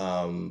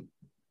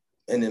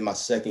 And then my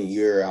second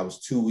year, I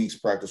was 2 weeks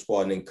practice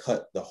squad and then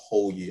cut the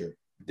whole year.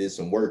 Did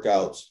some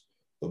workouts,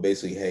 but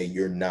basically, hey,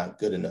 you're not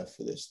good enough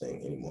for this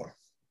thing anymore.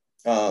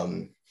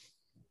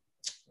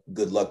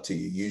 Good luck to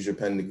you. Use your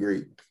pen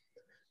degree.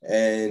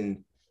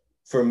 And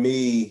for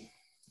me,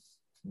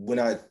 when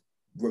I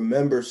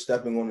remember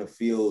stepping on the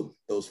field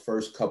those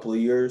first couple of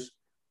years,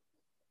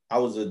 I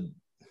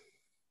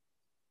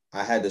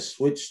had to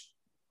switch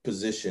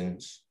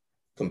positions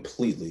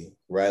completely,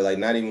 right? Like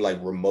not even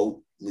like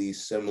remotely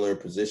similar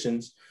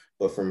positions,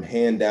 but from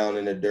hand down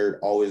in the dirt,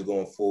 always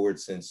going forward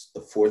since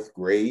the 4th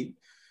grade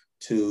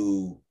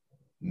to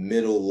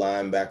middle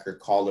linebacker,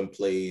 calling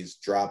plays,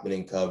 dropping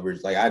in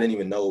coverage. Like I didn't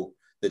even know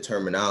the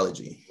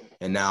terminology.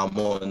 And now I'm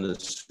on the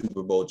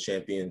Super Bowl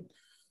champion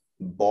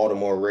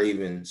Baltimore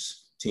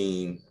Ravens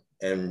team.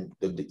 And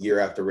the year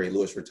after Ray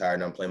Lewis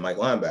retired, I'm playing Mike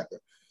linebacker.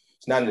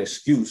 It's not an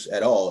excuse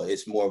at all.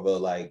 It's more of a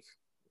like,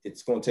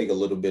 it's going to take a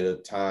little bit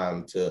of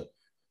time to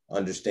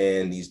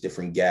understand these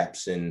different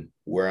gaps and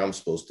where I'm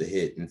supposed to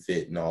hit and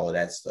fit and all of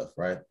that stuff,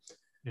 right?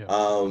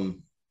 Yeah.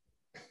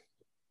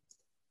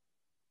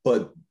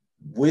 But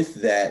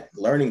with that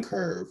learning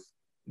curve,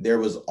 there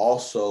was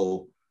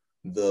also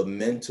the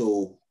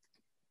mental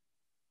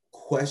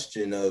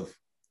question of,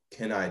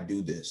 can I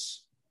do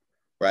this?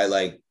 Right?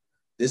 Like,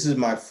 this is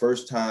my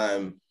first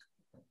time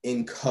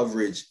in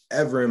coverage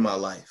ever in my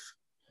life.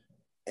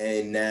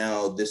 And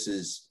now this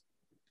is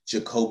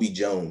Jacoby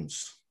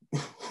Jones,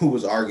 who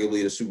was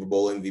arguably the Super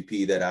Bowl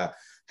MVP that I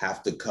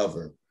have to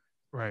cover.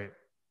 Right.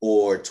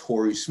 Or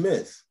Torrey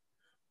Smith,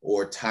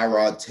 or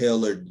Tyrod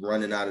Taylor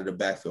running out of the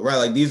backfield, right?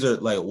 Like these are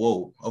like,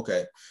 whoa,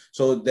 okay.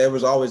 So there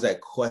was always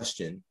that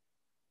question.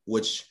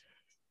 which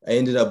I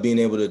ended up being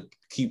able to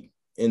keep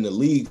in the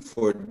league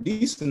for a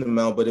decent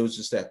amount, but it was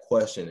just that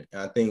question.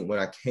 And I think when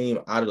I came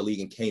out of the league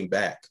and came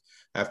back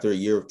after a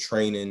year of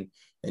training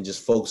and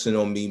just focusing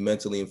on me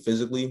mentally and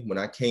physically, when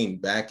I came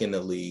back in the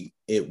league,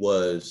 it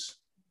was,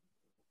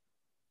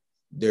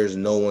 there's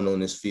no one on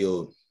this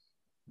field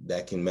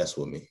that can mess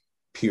with me,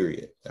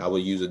 period. I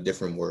would use a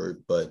different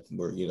word, but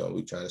we're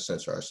trying to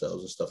censor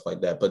ourselves and stuff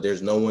like that. But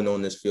there's no one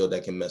on this field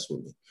that can mess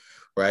with me,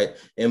 right?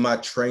 In my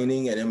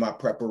training and in my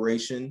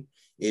preparation,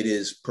 it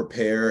is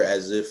prepare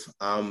as if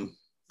I'm,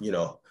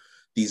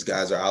 these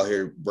guys are out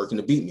here working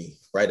to beat me,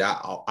 right?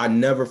 I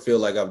never feel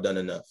like I've done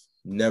enough.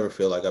 Never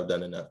feel like I've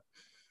done enough.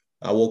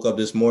 I woke up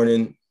this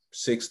morning,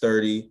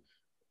 6:30,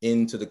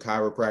 into the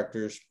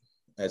chiropractors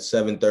at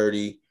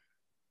 7:30,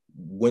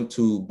 went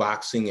to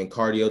boxing and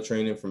cardio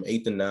training from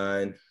 8 to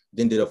 9,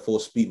 then did a full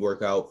speed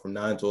workout from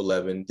 9 to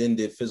 11, then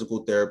did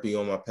physical therapy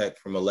on my pec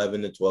from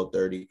 11 to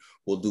 12:30.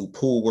 We'll do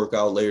pool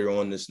workout later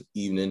on this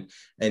evening.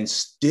 And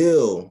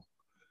still,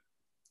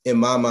 in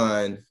my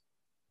mind,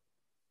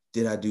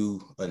 did I do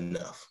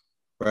enough,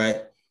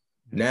 right?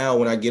 Now,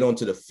 when I get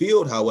onto the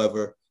field,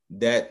 however,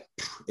 that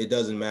it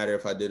doesn't matter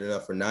if I did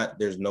enough or not.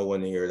 There's no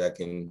one here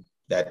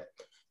that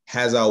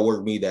has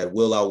outworked me, that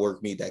will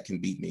outwork me, that can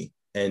beat me.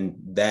 And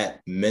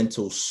that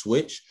mental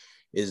switch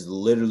is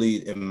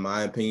literally, in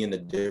my opinion, the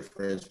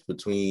difference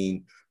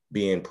between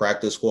being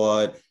practice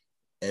squad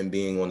and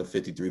being on the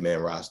 53-man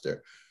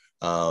roster.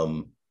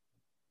 The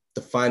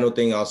final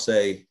thing I'll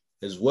say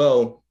as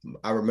well,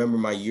 I remember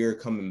my year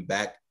coming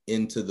back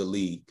into the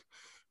league.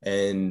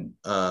 And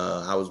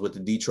I was with the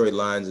Detroit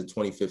Lions in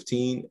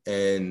 2015.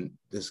 And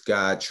this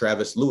guy,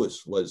 Travis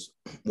Lewis, was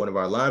one of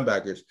our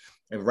linebackers.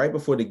 And right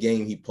before the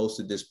game, he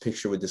posted this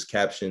picture with this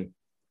caption.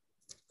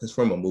 It's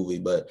from a movie,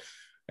 but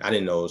I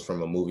didn't know it was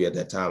from a movie at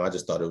that time. I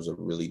just thought it was a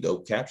really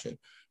dope caption.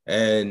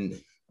 And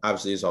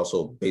obviously it's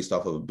also based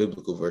off of a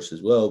biblical verse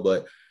as well,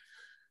 but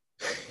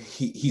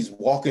he's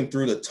walking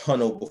through the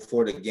tunnel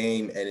before the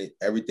game, and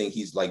everything,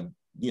 he's like,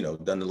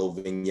 done a little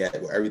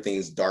vignette where everything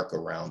is dark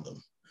around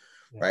him,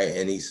 right?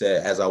 And he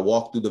said, as I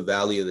walk through the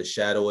valley of the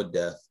shadow of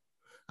death,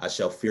 I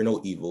shall fear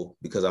no evil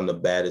because I'm the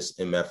baddest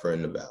MFer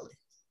in the valley.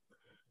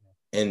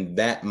 And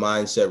that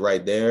mindset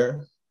right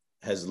there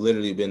has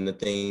literally been the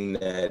thing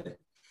that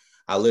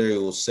I literally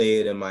will say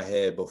it in my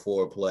head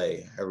before a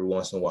play every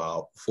once in a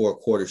while, before a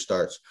quarter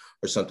starts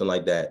or something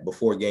like that,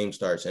 before a game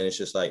starts. And it's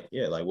just like,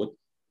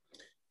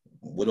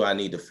 what do I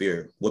need to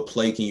fear? What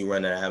play can you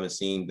run that I haven't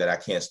seen, that I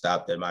can't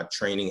stop, that my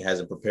training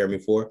hasn't prepared me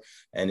for?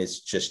 And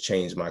it's just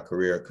changed my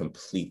career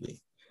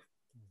completely.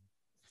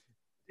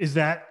 Is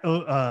that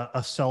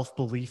a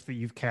self-belief that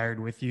you've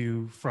carried with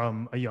you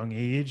from a young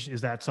age?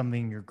 Is that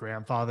something your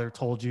grandfather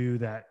told you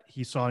that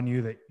he saw in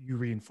you that you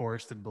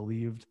reinforced and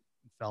believed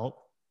and felt?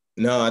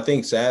 No, I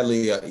think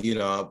sadly,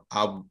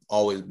 I've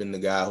always been the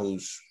guy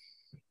who's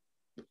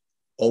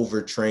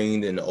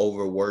overtrained and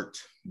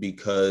overworked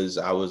because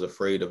I was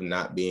afraid of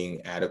not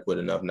being adequate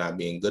enough, not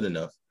being good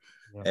enough.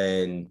 Yeah.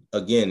 And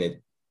again,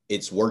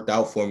 it's worked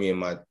out for me in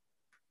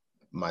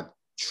my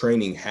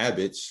training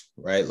habits,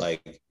 right?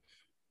 Like,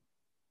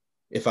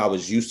 if I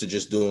was used to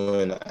just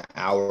doing an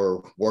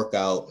hour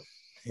workout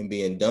and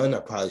being done, I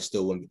probably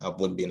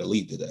wouldn't be in the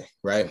league today,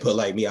 right? But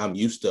like me, I'm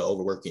used to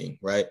overworking,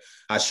 right?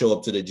 I show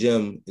up to the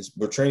gym,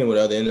 we're training with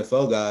other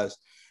NFL guys,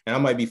 and I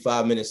might be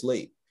 5 minutes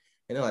late.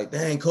 And they're like,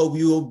 dang, Kobe,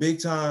 you big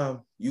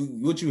time.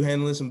 What you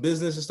handling some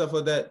business and stuff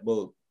like that?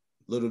 Well,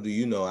 little do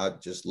you know, I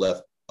just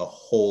left a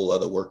whole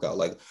other workout.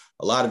 Like,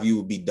 a lot of you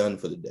would be done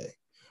for the day,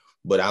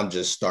 but I'm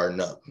just starting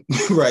up,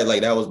 right?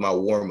 Like, that was my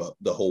warm up,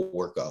 the whole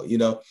workout,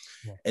 Yeah.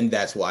 And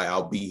that's why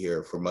I'll be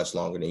here for much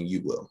longer than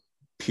you will,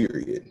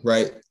 period,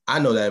 right? I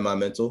know that in my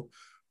mental,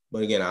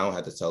 but again, I don't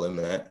have to tell him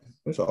that.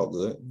 It's all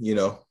good,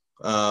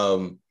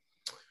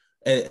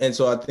 And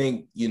so I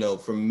think,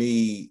 for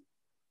me,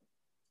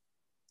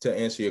 to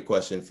answer your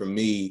question, for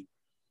me,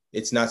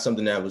 it's not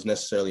something that was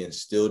necessarily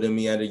instilled in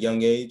me at a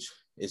young age.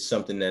 It's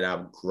something that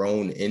I've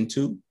grown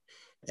into.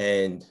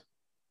 And,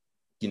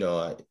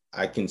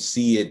 I can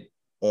see it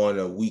on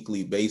a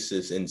weekly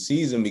basis in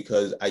season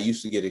because I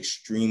used to get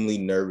extremely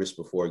nervous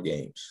before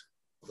games.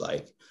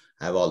 Like,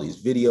 I have all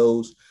these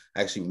videos.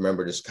 I actually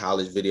remember this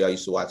college video I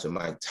used to watch of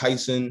Mike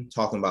Tyson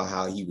talking about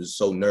how he was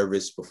so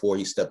nervous before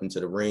he stepped into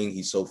the ring.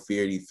 He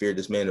feared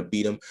this man to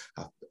beat him.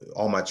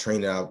 All my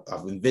training,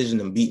 I've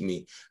envisioned him beating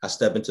me. I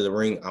step into the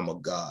ring, I'm a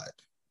god.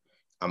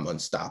 I'm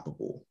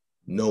unstoppable.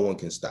 No one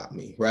can stop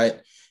me,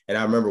 right? And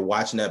I remember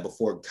watching that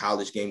before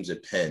college games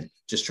at Penn,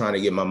 just trying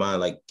to get my mind,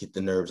 like, get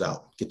the nerves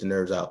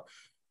out.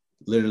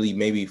 Literally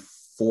maybe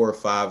 4 or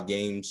 5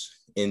 games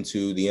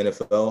into the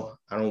NFL,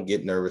 I don't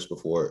get nervous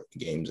before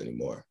games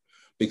anymore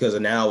because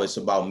now it's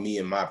about me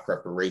and my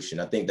preparation.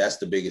 I think that's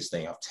the biggest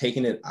thing. I've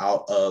taken it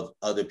out of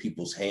other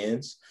people's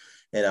hands,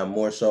 and I'm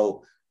more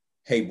so,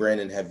 hey,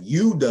 Brandon, have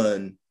you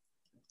done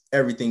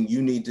everything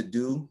you need to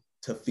do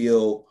to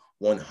feel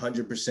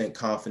 100%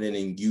 confident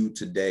in you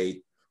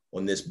today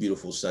on this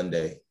beautiful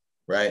Sunday,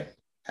 right?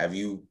 Have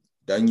you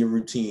done your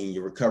routine,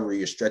 your recovery,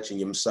 your stretching,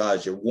 your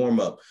massage, your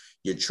warm-up,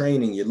 your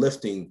training, your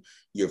lifting,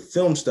 your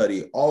film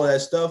study, all of that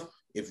stuff,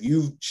 if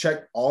you've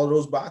checked all of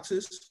those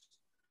boxes,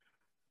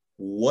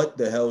 what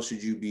the hell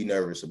should you be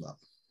nervous about?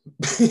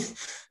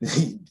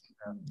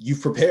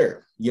 You've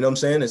prepared. You know what I'm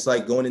saying? It's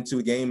like going into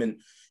a game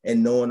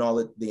and knowing all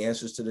of the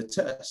answers to the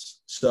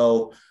test.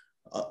 So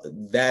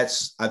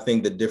that's, I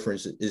think the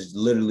difference is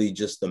literally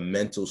just the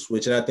mental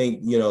switch. And I think,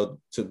 you know,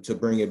 to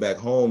bring it back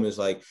home is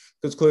like,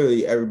 because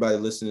clearly everybody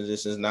listening to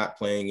this is not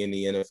playing in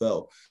the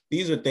NFL.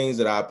 These are things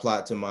that I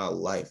apply to my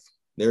life.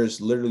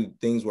 There's literally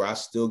things where I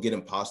still get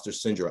imposter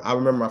syndrome. I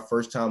remember my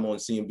first time on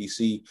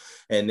CNBC,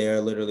 and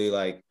they're literally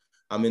like,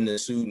 I'm in the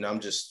suit and I'm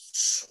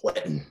just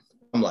sweating.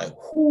 I'm like,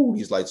 whoo,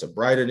 these lights are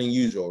brighter than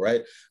usual,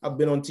 right? I've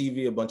been on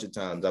TV a bunch of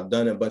times. I've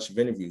done a bunch of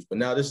interviews, but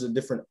now this is a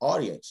different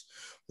audience.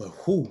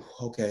 But whoo,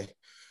 okay.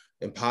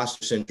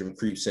 Imposter syndrome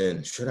creeps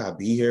in. Should I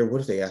be here?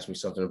 What if they ask me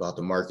something about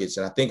the markets?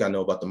 And I think I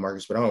know about the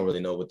markets, but I don't really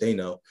know what they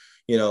know,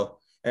 you know?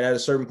 And at a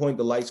certain point,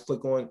 the lights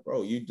click on,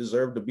 bro, you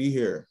deserve to be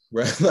here,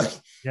 right? Like,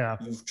 yeah,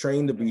 you've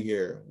trained to be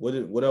here.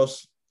 What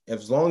else?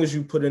 As long as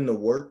you put in the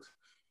work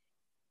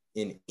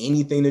in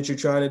anything that you're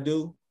trying to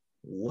do,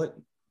 what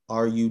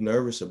are you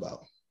nervous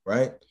about,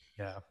 right?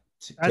 Yeah.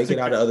 Take it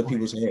out of other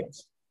people's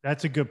hands.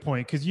 That's a good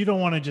point, because you don't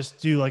want to just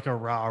do like a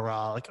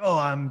rah-rah, like, oh,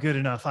 I'm good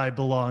enough, I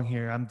belong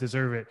here, I'm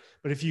deserve it.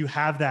 But if you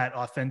have that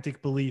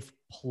authentic belief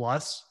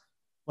plus,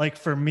 like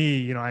for me,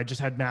 you know, I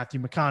just had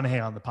Matthew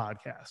McConaughey on the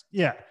podcast.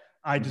 Yeah,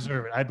 I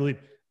deserve it. I believe.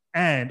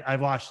 And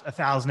I've watched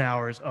 1,000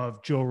 hours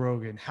of Joe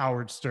Rogan,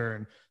 Howard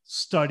Stern,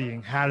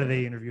 studying how do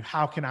they interview?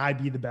 How can I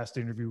be the best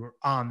interviewer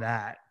on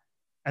that?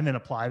 And then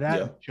apply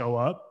that, show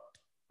up.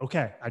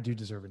 Okay, I do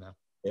deserve it now.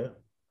 Yeah.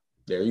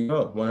 There you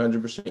go,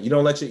 100%. You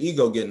don't let your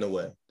ego get in the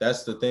way.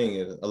 That's the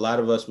thing. A lot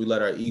of us, we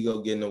let our ego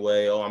get in the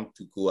way. Oh, I'm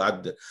too cool.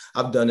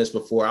 I've done this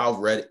before.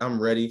 I'm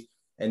ready.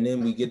 And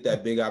then we get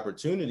that big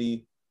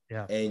opportunity,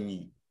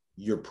 and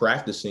you're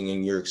practicing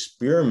and you're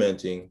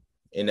experimenting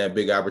in that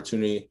big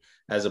opportunity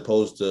as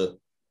opposed to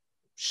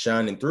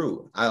shining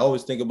through. I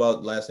always think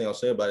about, last thing I'll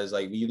say about it is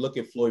like, when you look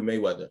at Floyd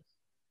Mayweather,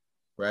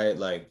 right?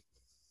 Like,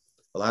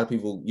 a lot of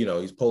people, you know,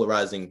 he's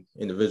polarizing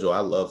individual. I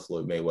love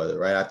Floyd Mayweather,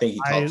 right? I think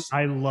he talks.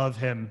 I love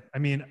him. I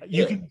mean,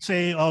 you can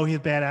say, oh, he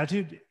has bad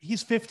attitude.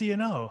 He's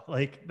 50-0.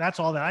 Like, that's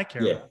all that I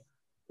care about.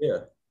 Yeah.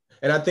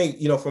 And I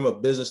think, you know, from a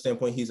business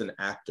standpoint, he's an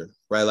actor,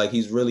 right? Like,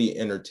 he's really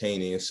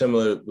entertaining. And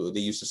similar, they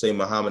used to say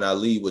Muhammad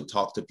Ali would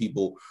talk to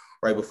people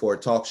right before a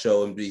talk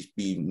show and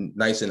be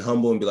nice and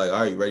humble and be like,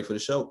 all right, you ready for the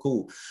show?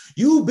 Cool.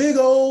 You big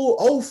old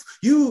oaf,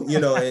 you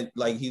know, and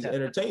like, he's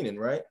entertaining,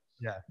 right?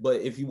 Yeah.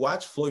 But if you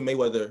watch Floyd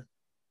Mayweather,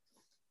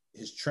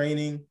 his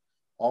training,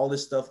 all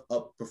this stuff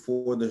up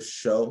before the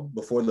show,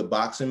 before the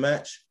boxing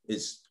match,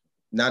 it's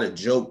not a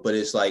joke, but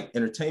it's like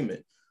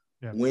entertainment.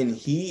 Yeah. When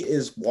he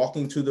is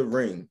walking to the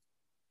ring,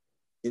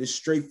 it is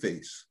straight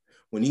face.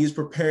 When he's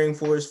preparing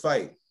for his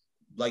fight,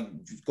 like,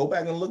 go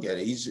back and look at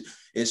it.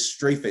 It's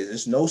straight face.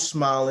 It's no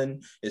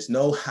smiling. It's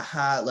no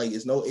haha. Like,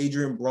 it's no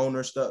Adrian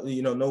Broner stuff.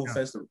 You know, no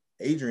offense to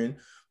Adrian,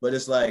 but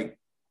it's like,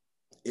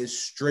 it's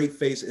straight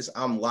face. It's,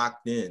 I'm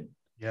locked in.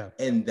 Yeah.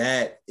 And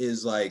that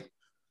is like,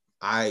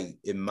 I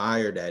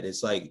admire that.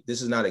 It's like,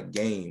 this is not a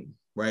game,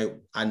 right?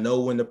 I know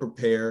when to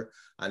prepare.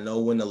 I know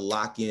when to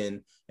lock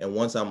in. And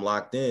once I'm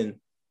locked in,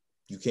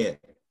 you can't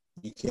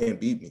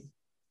beat me.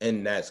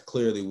 And that's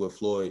clearly what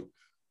Floyd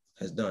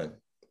has done.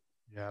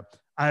 Yeah.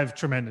 I have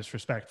tremendous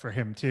respect for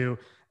him too.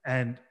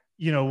 And,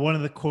 you know, one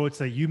of the quotes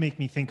that you make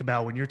me think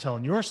about when you're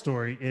telling your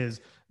story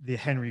is the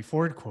Henry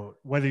Ford quote: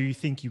 whether you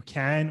think you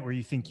can or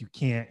you think you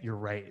can't, you're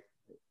right.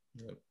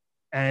 Yep.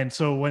 And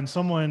so when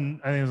someone,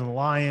 I think it was in the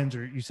Lions,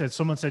 or you said,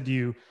 someone said to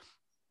you,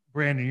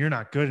 Brandon, you're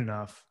not good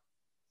enough,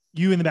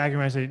 you in the back of your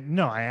mind say,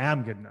 no, I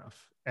am good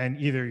enough. And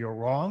either you're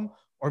wrong,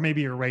 or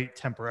maybe you're right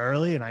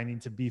temporarily and I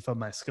need to beef up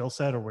my skill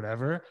set or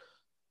whatever.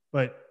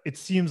 But it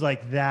seems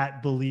like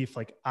that belief,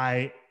 like,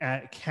 I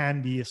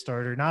can be a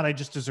starter, not I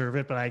just deserve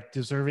it, but I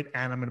deserve it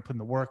and I'm going to put in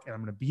the work and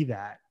I'm going to be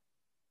that,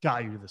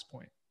 got you to this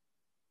point.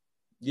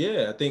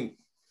 Yeah, I think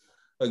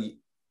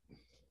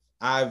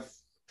I've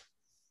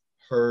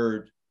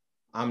heard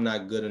I'm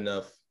not good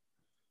enough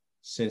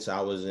since I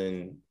was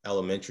in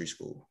elementary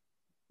school,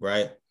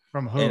 right?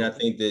 From who? And I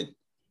think that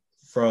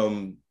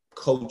from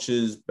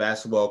coaches,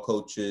 basketball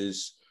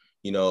coaches,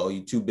 you know,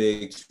 you too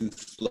big, too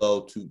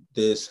slow, too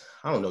this,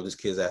 I don't know, this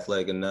kid's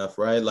athletic enough,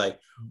 right? Like,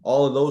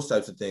 all of those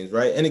types of things,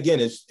 right? And again,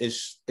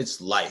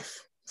 it's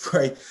life,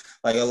 right?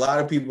 Like, a lot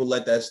of people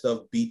let that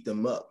stuff beat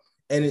them up.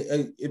 And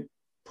it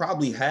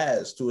probably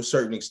has, to a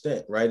certain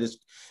extent, right?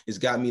 It's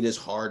got me this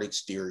hard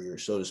exterior,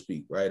 so to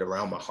speak, right,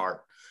 around my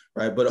heart,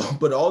 right?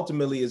 But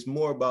ultimately, it's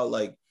more about,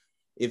 like,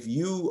 if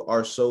you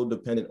are so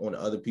dependent on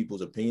other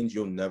people's opinions,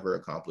 you'll never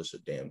accomplish a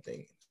damn thing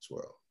in this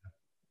world.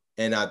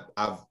 And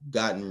I've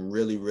gotten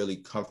really, really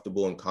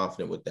comfortable and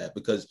confident with that,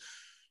 because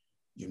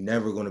you're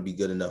never going to be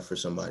good enough for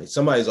somebody.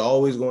 Somebody's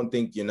always going to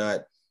think you're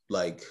not,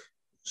 like,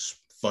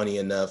 funny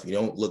enough. You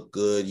don't look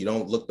good. You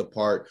don't look the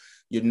part.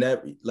 You'll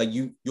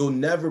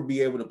never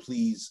be able to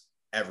please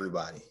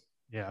everybody.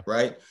 Yeah.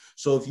 Right.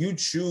 So if you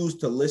choose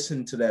to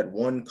listen to that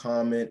one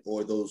comment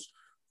or those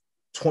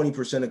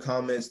 20% of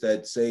comments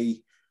that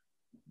say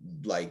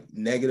like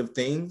negative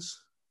things,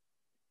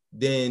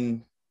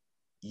 then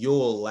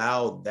you'll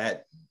allow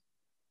that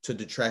to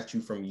detract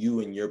you from you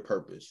and your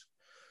purpose.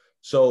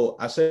 So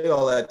I say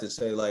all that to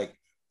say, like,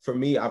 for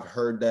me, I've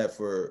heard that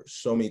for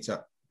so many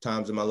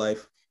times in my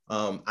life.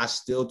 I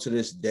still, to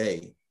this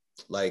day,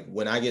 like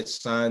when I get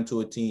signed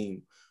to a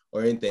team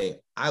or anything,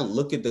 I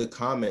look at the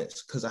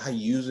comments because I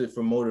use it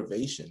for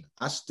motivation.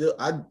 I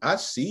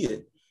see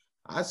it.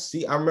 I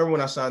remember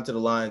when I signed to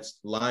the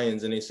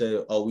Lions and they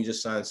said, oh, we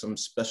just signed some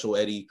special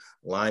Eddie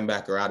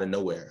linebacker out of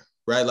nowhere.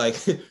 Right. Like,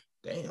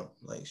 damn,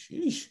 like,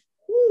 sheesh,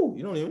 whoo,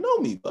 you don't even know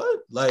me, bud.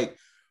 Like,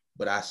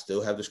 but I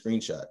still have the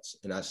screenshots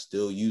and I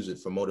still use it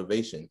for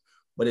motivation,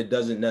 but it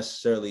doesn't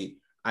necessarily,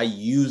 I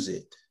use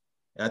it.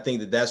 And I think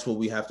that that's what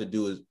we have to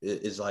do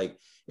is like,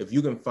 if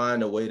you can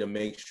find a way to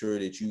make sure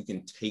that you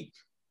can take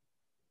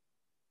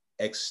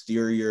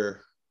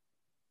exterior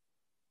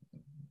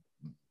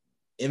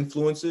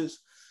influences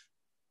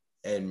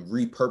and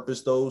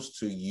repurpose those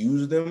to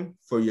use them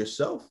for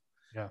yourself,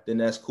 then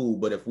that's cool.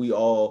 But if we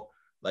all,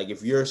 like,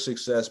 if your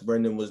success,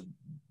 Brendan,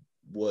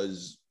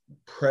 was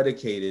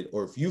predicated,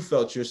 or if you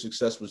felt your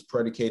success was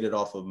predicated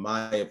off of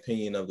my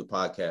opinion of the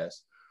podcast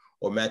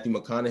or Matthew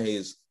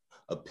McConaughey's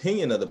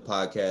opinion of the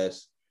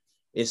podcast,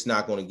 it's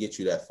not going to get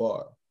you that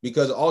far.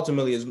 Because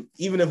ultimately,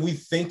 even if we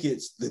think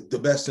it's the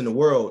best in the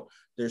world,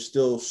 there's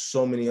still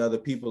so many other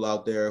people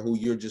out there who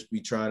you're just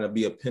be trying to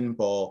be a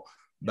pinball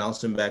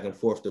bouncing back and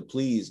forth to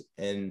please.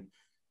 And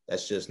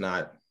that's just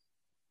not,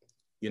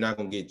 you're not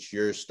going to get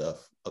your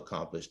stuff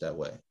accomplished that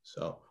way.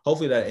 So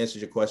hopefully that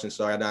answers your question.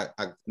 Sorry, I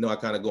know I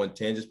kind of go in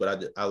tangents,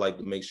 but I like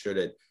to make sure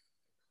that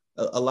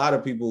a lot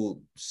of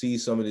people see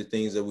some of the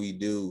things that we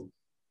do.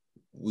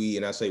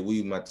 And I say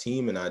we, my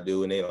team and I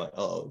do, and they're like,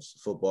 oh, it's a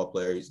football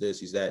player, he's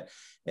this, he's that.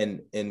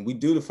 And we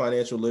do the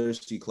financial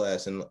literacy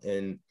class, and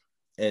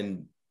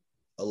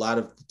a lot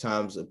of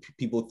times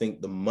people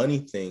think the money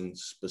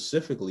things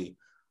specifically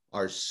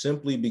are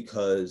simply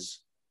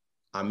because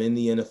I'm in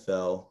the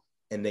NFL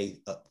and they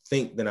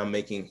think that I'm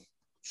making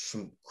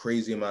some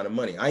crazy amount of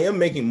money. I am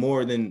making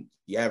more than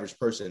the average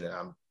person, and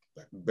I'm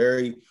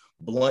very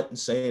blunt in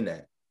saying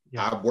that.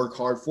 Yeah. I work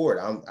hard for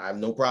it. I have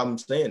no problem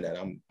saying that.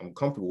 I'm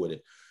comfortable with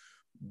it.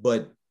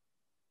 But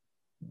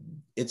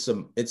it's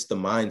the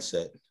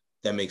mindset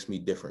that makes me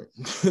different,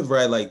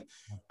 right? Like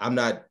I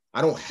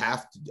don't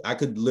have to, I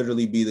could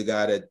literally be the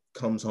guy that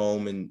comes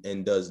home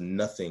and does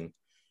nothing,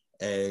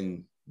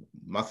 and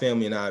my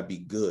family and I be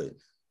good.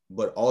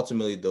 But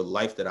ultimately, the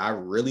life that I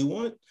really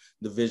want,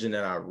 the vision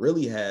that I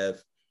really have,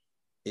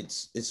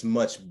 it's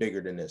much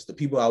bigger than this. The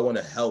people I want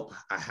to help,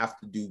 I have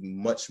to do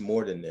much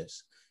more than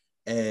this.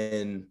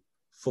 And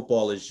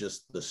football is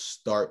just the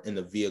start and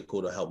the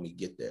vehicle to help me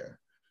get there.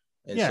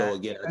 And so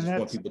again, I just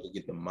want people to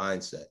get the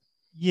mindset.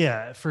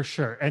 Yeah, for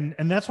sure. And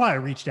that's why I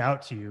reached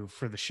out to you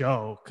for the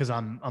show, because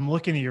I'm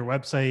looking at your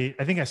website.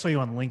 I think I saw you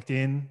on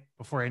LinkedIn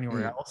before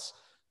anywhere else.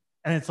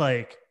 And it's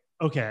like,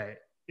 okay,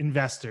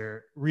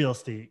 investor, real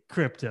estate,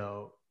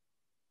 crypto,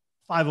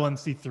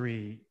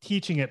 501c3,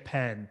 teaching at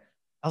Penn.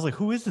 I was like,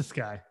 who is this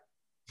guy?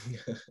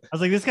 I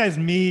was like, this guy's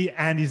me,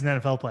 and he's an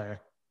NFL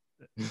player.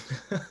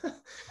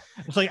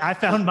 It's like, I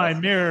found my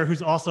mirror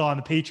who's also on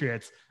the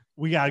Patriots.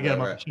 We got to get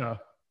him on the show.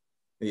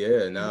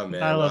 Yeah, nah,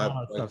 man. I love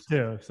all that stuff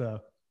too. So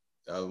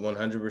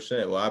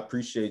 100%. Well, I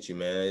appreciate you,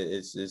 man.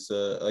 It's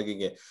like,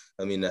 again,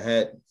 I mean, the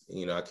hat,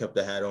 I kept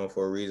the hat on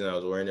for a reason. I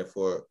was wearing it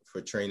for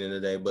training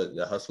today, but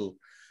the hustle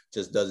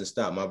just doesn't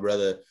stop. My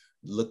brother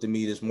looked at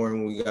me this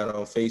morning when we got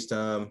on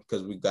FaceTime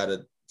because we got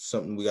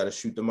something we got to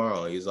shoot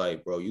tomorrow. He's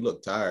like, bro, you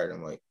look tired.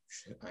 I'm like,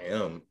 I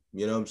am,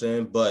 you know what I'm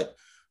saying? But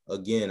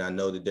again, I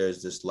know that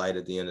there's this light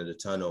at the end of the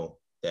tunnel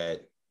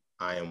that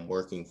I am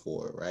working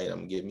for, right?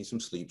 I'm getting me some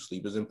sleep.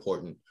 Sleep is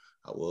important.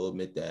 I will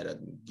admit that.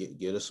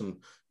 Get us some,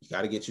 you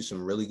got to get you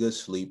some really good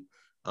sleep.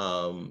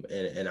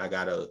 And I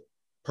got to,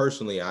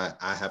 personally, I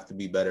have to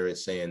be better at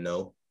saying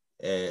no.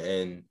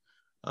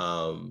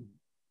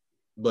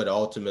 But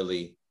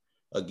ultimately,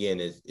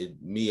 again,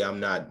 me, I'm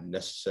not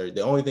necessarily,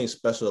 the only thing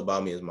special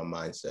about me is my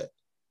mindset.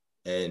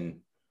 And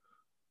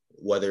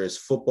whether it's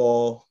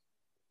football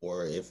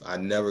or if I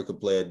never could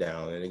play it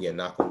down, and again,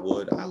 knock on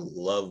wood, I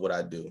love what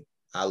I do.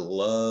 I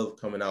love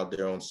coming out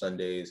there on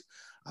Sundays.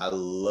 I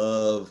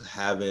love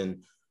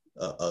having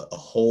a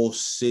whole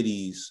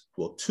city's,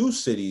 well, two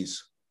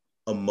cities'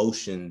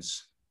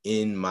 emotions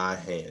in my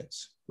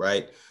hands,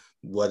 right?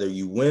 Whether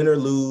you win or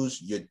lose,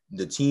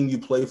 the team you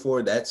play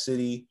for, that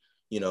city,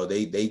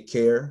 they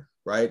care,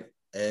 right?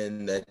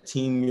 And that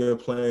team you're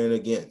playing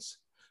against,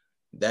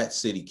 that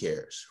city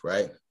cares,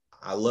 right?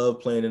 I love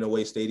playing in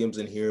away stadiums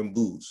and hearing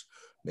boos,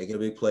 making a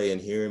big play and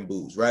hearing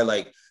boos, right?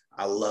 Like,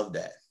 I love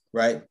that,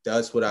 right?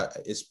 That's what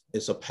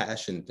it's a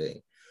passion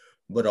thing.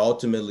 But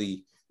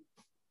ultimately,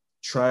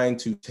 trying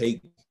to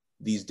take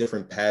these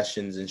different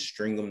passions and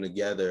string them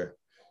together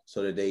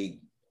so that they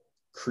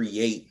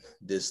create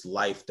this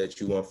life that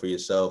you want for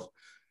yourself,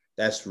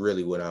 that's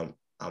really what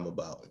I'm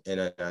about.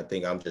 And I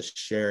think I'm just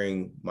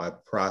sharing my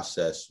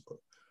process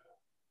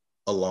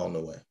along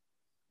the way.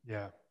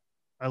 Yeah.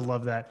 I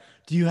love that.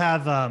 Do you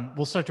have,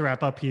 we'll start to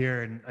wrap up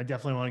here, and I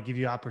definitely want to give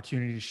you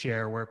opportunity to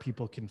share where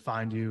people can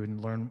find you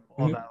and learn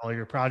all about all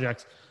your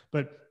projects.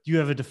 But do you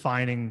have a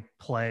defining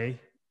play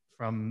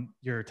from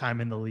your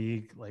time in the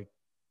league, like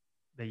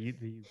that you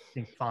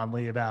think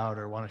fondly about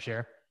or want to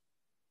share?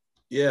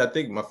 Yeah, I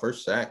think my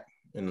first sack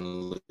in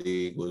the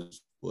league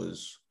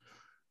was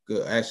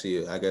good.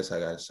 Actually, I guess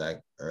I got a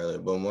sack earlier,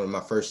 but one of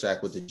my first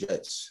sack with the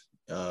Jets,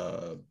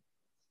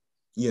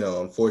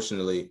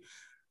 unfortunately,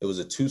 it was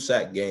a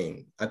 2-sack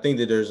game. I think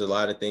that there's a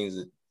lot of things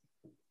that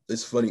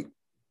it's funny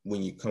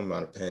when you come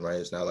out of Penn, right?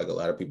 It's not like a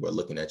lot of people are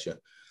looking at you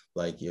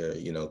like you're,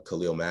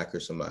 Khalil Mack or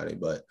somebody,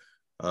 but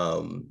it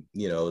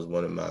was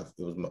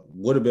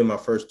would have been my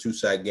first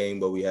 2-sack game,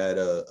 but we had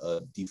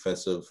a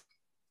defensive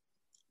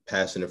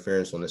pass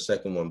interference on the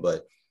second one.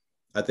 But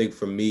I think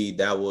for me,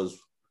 that was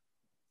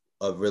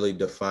a really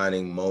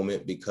defining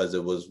moment because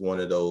it was one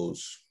of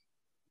those,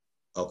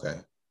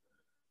 okay,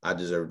 I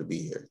deserve to be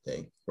here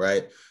thing,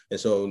 right? And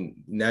so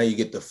now you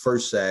get the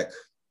first sack.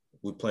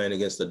 We're playing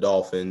against the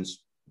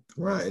Dolphins.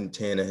 Ryan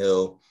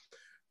Tannehill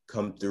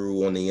come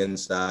through on the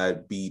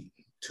inside, beat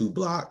 2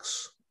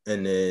 blocks,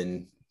 and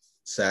then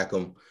sack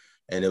him.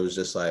 And it was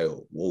just like,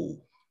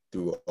 whoa,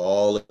 through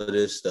all of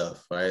this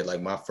stuff, right?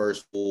 Like my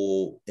first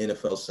full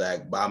NFL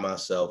sack by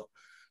myself,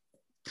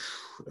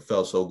 it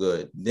felt so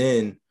good.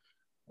 Then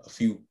a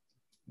few,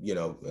 I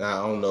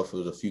don't know if it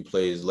was a few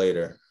plays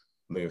later,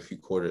 maybe a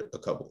quarter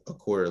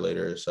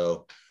later or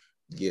so,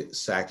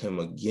 sack him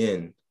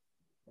again.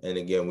 And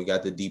again, we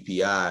got the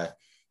DPI,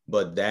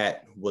 but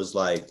that's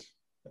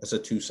a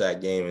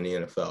 2-sack game in the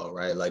NFL,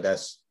 right? Like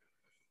that's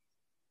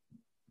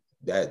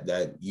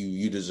that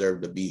you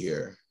deserve to be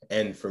here.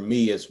 And for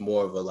me, it's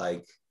more of a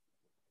like,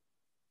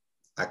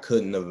 I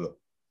couldn't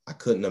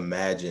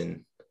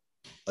imagine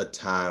a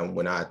time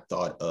when I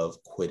thought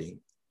of quitting,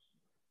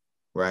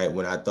 right?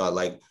 When I thought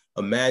like,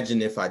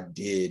 imagine if I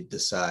did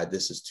decide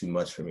this is too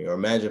much for me, or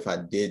imagine if I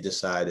did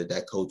decide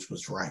that coach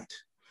was right,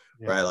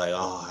 right? Like,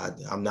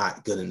 I'm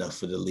not good enough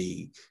for the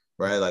league,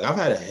 right? Like I've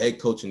had a head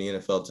coach in the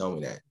NFL tell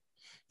me that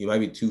you might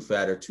be too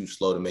fat or too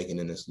slow to make it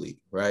in this league,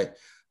 right?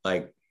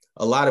 Like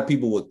a lot of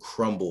people would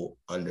crumble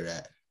under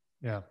that.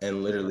 Yeah.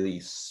 And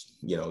literally,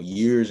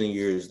 years and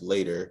years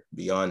later,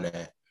 beyond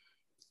that,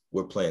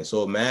 we're playing.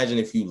 So imagine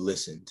if you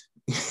listened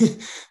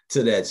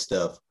to that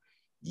stuff.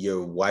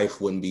 Your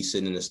wife wouldn't be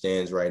sitting in the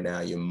stands right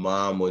now. Your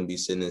mom wouldn't be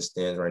sitting in the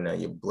stands right now.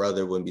 Your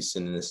brother wouldn't be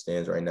sitting in the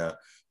stands right now.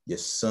 Your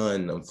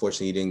son,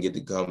 unfortunately, he didn't get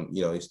to come.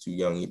 He's too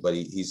young, but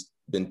he's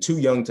been too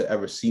young to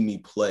ever see me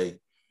play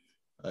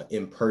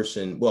in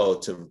person. Well,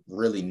 to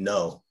really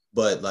know.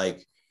 But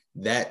like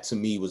that to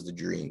me was the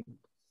dream,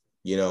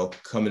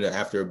 coming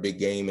after a big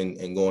game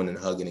and going and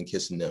hugging and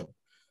kissing them.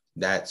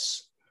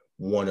 That's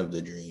one of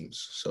the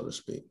dreams, so to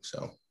speak.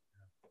 So.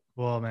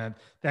 Well, man,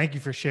 thank you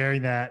for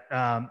sharing that.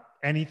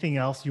 Anything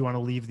else you want to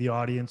leave the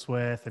audience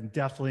with? And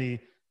definitely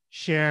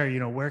share,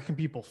 where can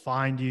people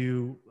find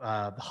you?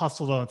 The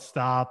Hustle Don't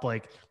Stop,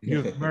 like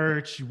you have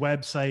merch,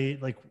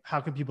 website, like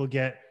how can people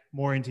get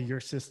more into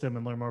your system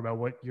and learn more about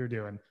what you're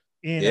doing?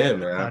 Yeah,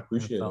 man, I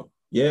appreciate it.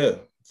 Yeah.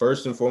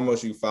 First and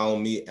foremost, you follow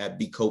me at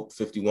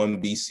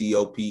bcope51,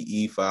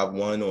 BCOPE51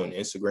 on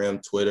Instagram,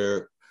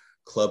 Twitter,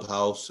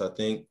 Clubhouse, I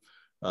think.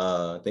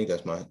 I think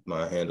that's my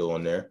handle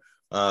on there.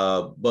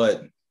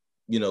 But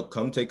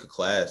come take a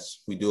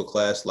class. We do a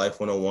class,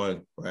 Life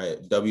 101, right?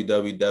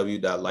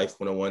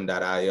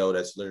 www.life101.io.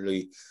 That's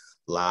literally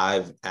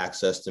live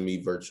access to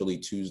me virtually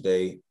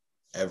Tuesday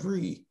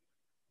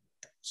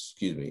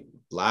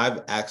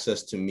live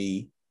access to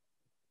me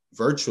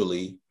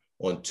virtually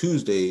on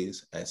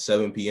Tuesdays at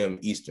 7 p.m.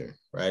 Eastern,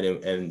 right?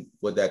 And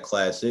what that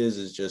class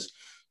is just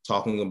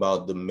talking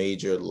about the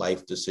major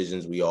life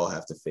decisions we all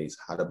have to face: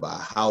 how to buy a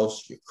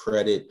house, your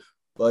credit,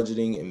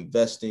 budgeting,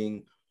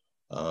 investing,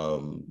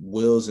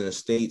 wills and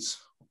estates,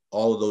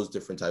 all of those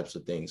different types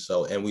of things.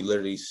 So, and we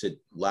literally sit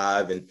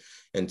live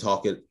and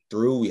talk it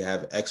through. We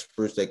have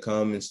experts that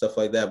come and stuff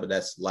like that, but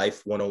that's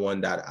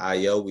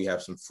life101.io. We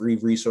have some free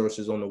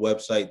resources on the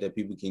website that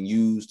people can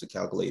use to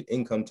calculate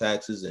income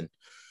taxes and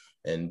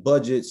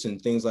budgets and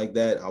things like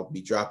that. I'll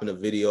be dropping a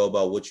video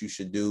about what you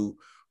should do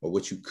or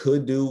what you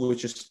could do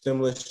with your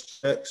stimulus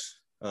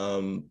checks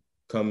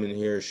coming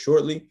here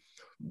shortly.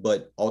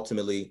 But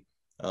ultimately,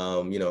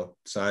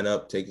 sign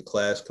up, take a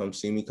class, come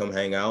see me, come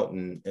hang out,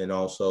 and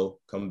also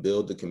come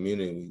build the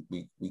community.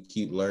 We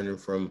keep learning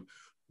from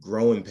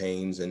growing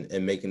pains and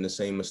making the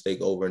same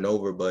mistake over and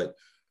over, but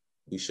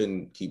we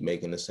shouldn't keep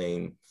making the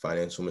same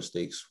financial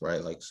mistakes,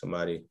 right? Like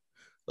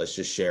let's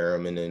just share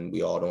them, and then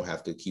we all don't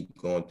have to keep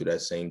going through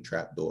that same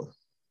trap door.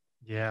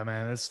 Yeah,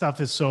 man, this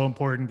stuff is so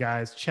important,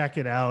 guys. Check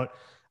it out.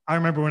 I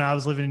remember when I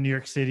was living in New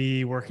York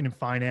City, working in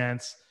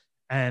finance,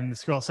 and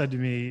this girl said to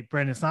me,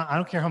 Brandon, I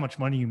don't care how much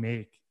money you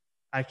make.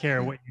 I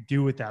care what you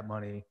do with that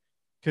money.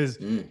 Because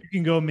you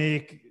can go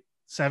make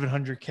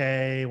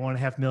 $700K,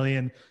 $1.5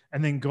 million,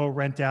 and then go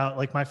rent out.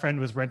 Like my friend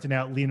was renting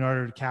out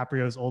Leonardo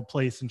DiCaprio's old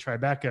place in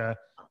Tribeca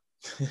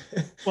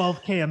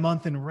 $12K a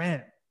month in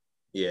rent.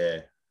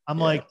 Yeah. I'm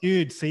like,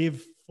 dude,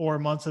 save 4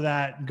 months of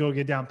that and go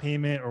get down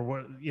payment, or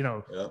what,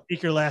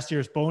 take your last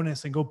year's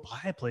bonus and go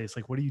buy a place.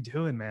 Like, what are you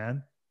doing,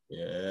 man?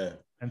 Yeah.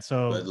 And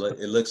so, but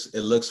it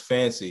looks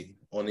fancy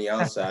on the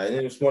outside.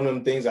 And it's one of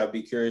them things I'd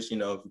be curious,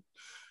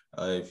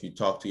 if you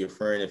talk to your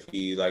friend, if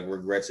he like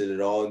regrets it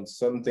at all. And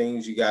some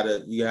things you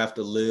have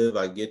to live.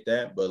 I get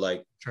that, but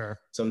like sure,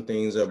 some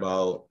things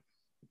about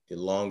the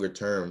longer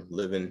term,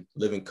 living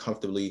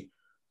comfortably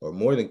or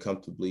more than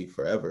comfortably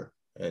forever.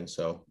 And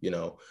so,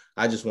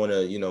 I just want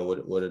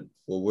to,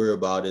 what we're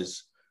about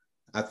is,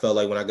 I felt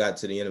like when I got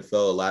to the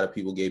NFL, a lot of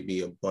people gave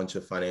me a bunch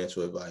of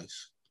financial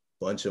advice,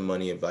 bunch of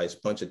money advice,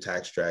 bunch of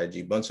tax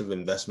strategy, bunch of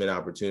investment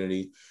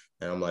opportunity.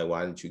 And I'm like,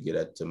 why didn't you get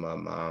that to my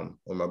mom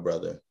or my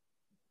brother?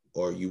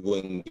 Or you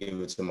wouldn't give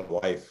it to my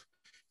wife,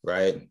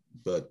 right?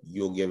 But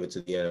you'll give it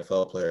to the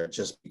NFL player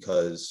just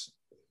because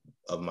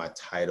of my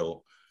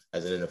title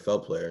as an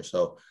NFL player.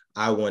 So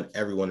I want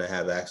everyone to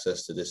have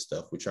access to this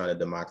stuff. We're trying to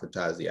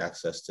democratize the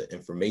access to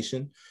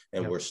information,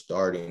 and we're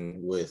starting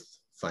with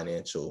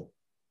financial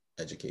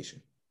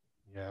education.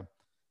 Yeah.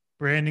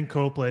 Brandon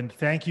Copeland,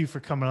 thank you for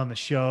coming on the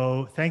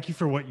show. Thank you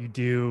for what you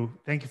do.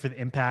 Thank you for the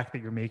impact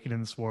that you're making in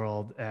this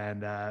world.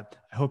 And I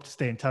hope to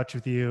stay in touch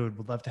with you, and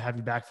would love to have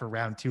you back for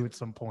round 2 at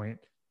some point.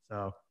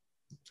 So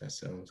that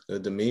sounds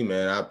good to me,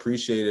 man. I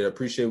appreciate it. I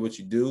appreciate what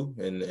you do,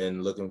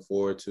 and looking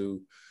forward to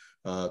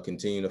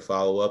continue to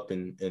follow up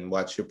and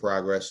watch your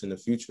progress in the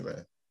future,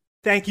 man.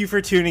 Thank you for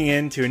tuning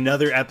in to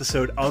another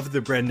episode of The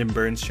Brendan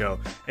Burns Show.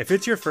 If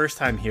it's your first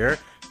time here,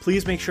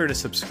 please make sure to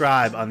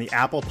subscribe on the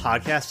Apple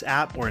Podcasts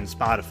app or in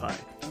Spotify.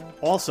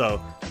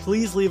 Also,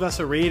 please leave us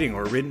a rating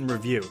or written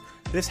review.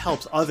 This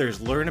helps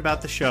others learn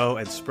about the show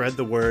and spread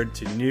the word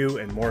to new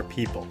and more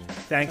people.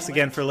 Thanks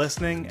again for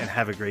listening, and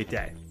have a great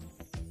day.